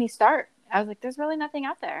 That's what made me start. I was like, there's really nothing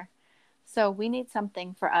out there. So we need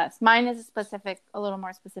something for us. Mine is a little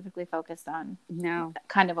more specifically focused on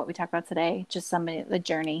kind of what we talked about today, just the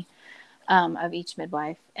journey of each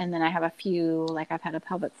midwife. And then I have a few, like I've had a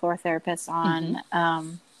pelvic floor therapist on, a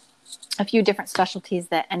few different specialties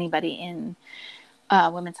that anybody in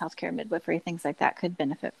women's healthcare, midwifery, things like that could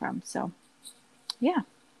benefit from. So, yeah.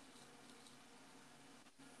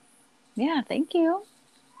 Yeah, thank you.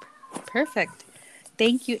 Perfect.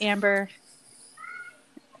 Thank you, Amber.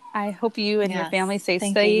 I hope you and your family stay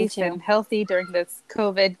safe and healthy during this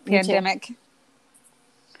COVID pandemic.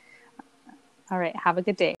 All right. Have a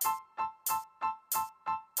good day.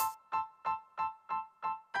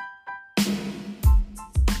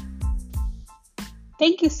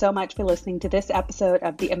 Thank you so much for listening to this episode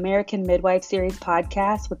of the American Midwife Series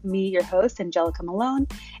podcast with me, your host, Angelica Malone,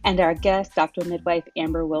 and our guest, Dr. Midwife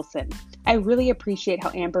Amber Wilson. I really appreciate how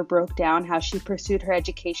Amber broke down how she pursued her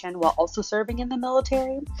education while also serving in the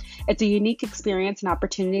military. It's a unique experience and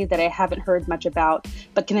opportunity that I haven't heard much about,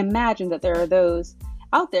 but can imagine that there are those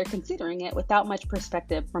out there considering it without much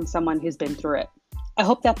perspective from someone who's been through it. I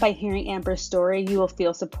hope that by hearing Amber's story, you will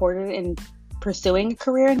feel supported in pursuing a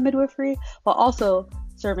career in midwifery while also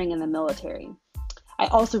serving in the military. I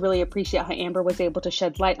also really appreciate how Amber was able to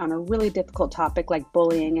shed light on a really difficult topic like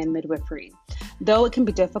bullying and midwifery. Though it can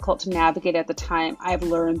be difficult to navigate at the time, I've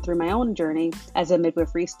learned through my own journey as a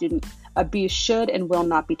midwifery student, abuse should and will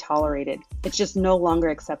not be tolerated. It's just no longer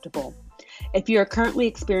acceptable. If you are currently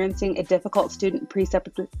experiencing a difficult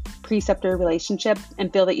student-preceptor relationship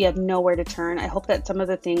and feel that you have nowhere to turn, I hope that some of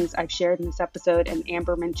the things I've shared in this episode and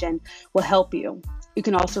Amber mentioned will help you. You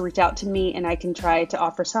can also reach out to me and I can try to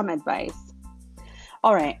offer some advice.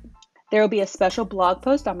 All right. There will be a special blog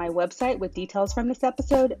post on my website with details from this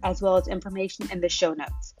episode, as well as information in the show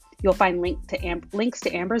notes. You'll find links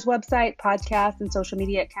to Amber's website, podcast, and social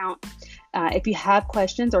media account. If you have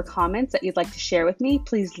questions or comments that you'd like to share with me,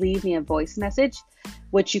 please leave me a voice message,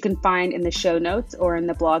 which you can find in the show notes or in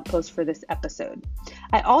the blog post for this episode.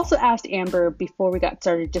 I also asked Amber before we got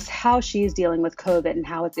started just how she's dealing with COVID and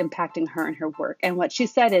how it's impacting her and her work. And what she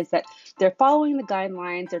said is that they're following the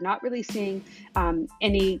guidelines. They're not really seeing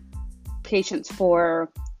any patients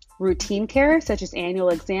for routine care, such as annual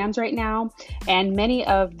exams right now, and many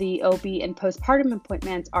of the OB and postpartum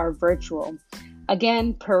appointments are virtual,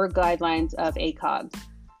 again, per guidelines of ACOG.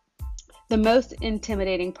 The most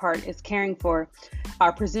intimidating part is caring for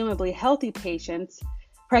our presumably healthy patients,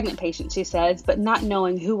 pregnant patients, she says, but not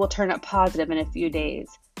knowing who will turn up positive in a few days.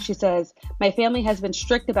 She says, my family has been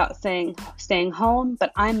strict about staying home,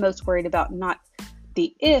 but I'm most worried about not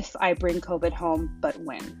the if I bring COVID home, but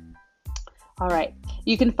when. All right.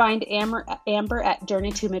 You can find Amber at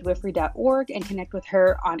journey2midwifery.org and connect with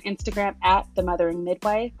her on Instagram at The Mothering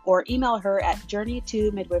Midwife or email her at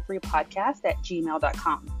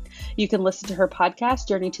journey2midwiferypodcast@gmail.com. You can listen to her podcast,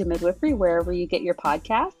 Journey to Midwifery, wherever you get your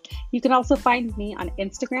podcast. You can also find me on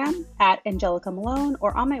Instagram at Angelica Malone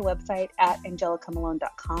or on my website at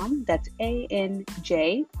angelicamalone.com. That's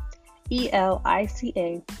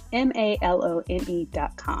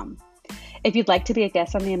ANJELICAMALONE.com. If you'd like to be a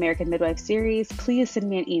guest on the American Midwife series, please send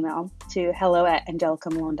me an email to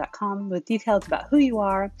hello@angelicamalone.com with details about who you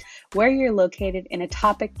are, where you're located, and a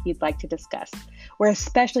topic you'd like to discuss. We're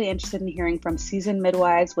especially interested in hearing from seasoned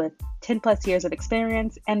midwives with 10 plus years of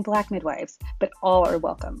experience and Black midwives, but all are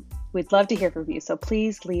welcome. We'd love to hear from you, so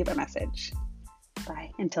please leave a message. Bye.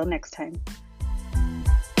 Until next time.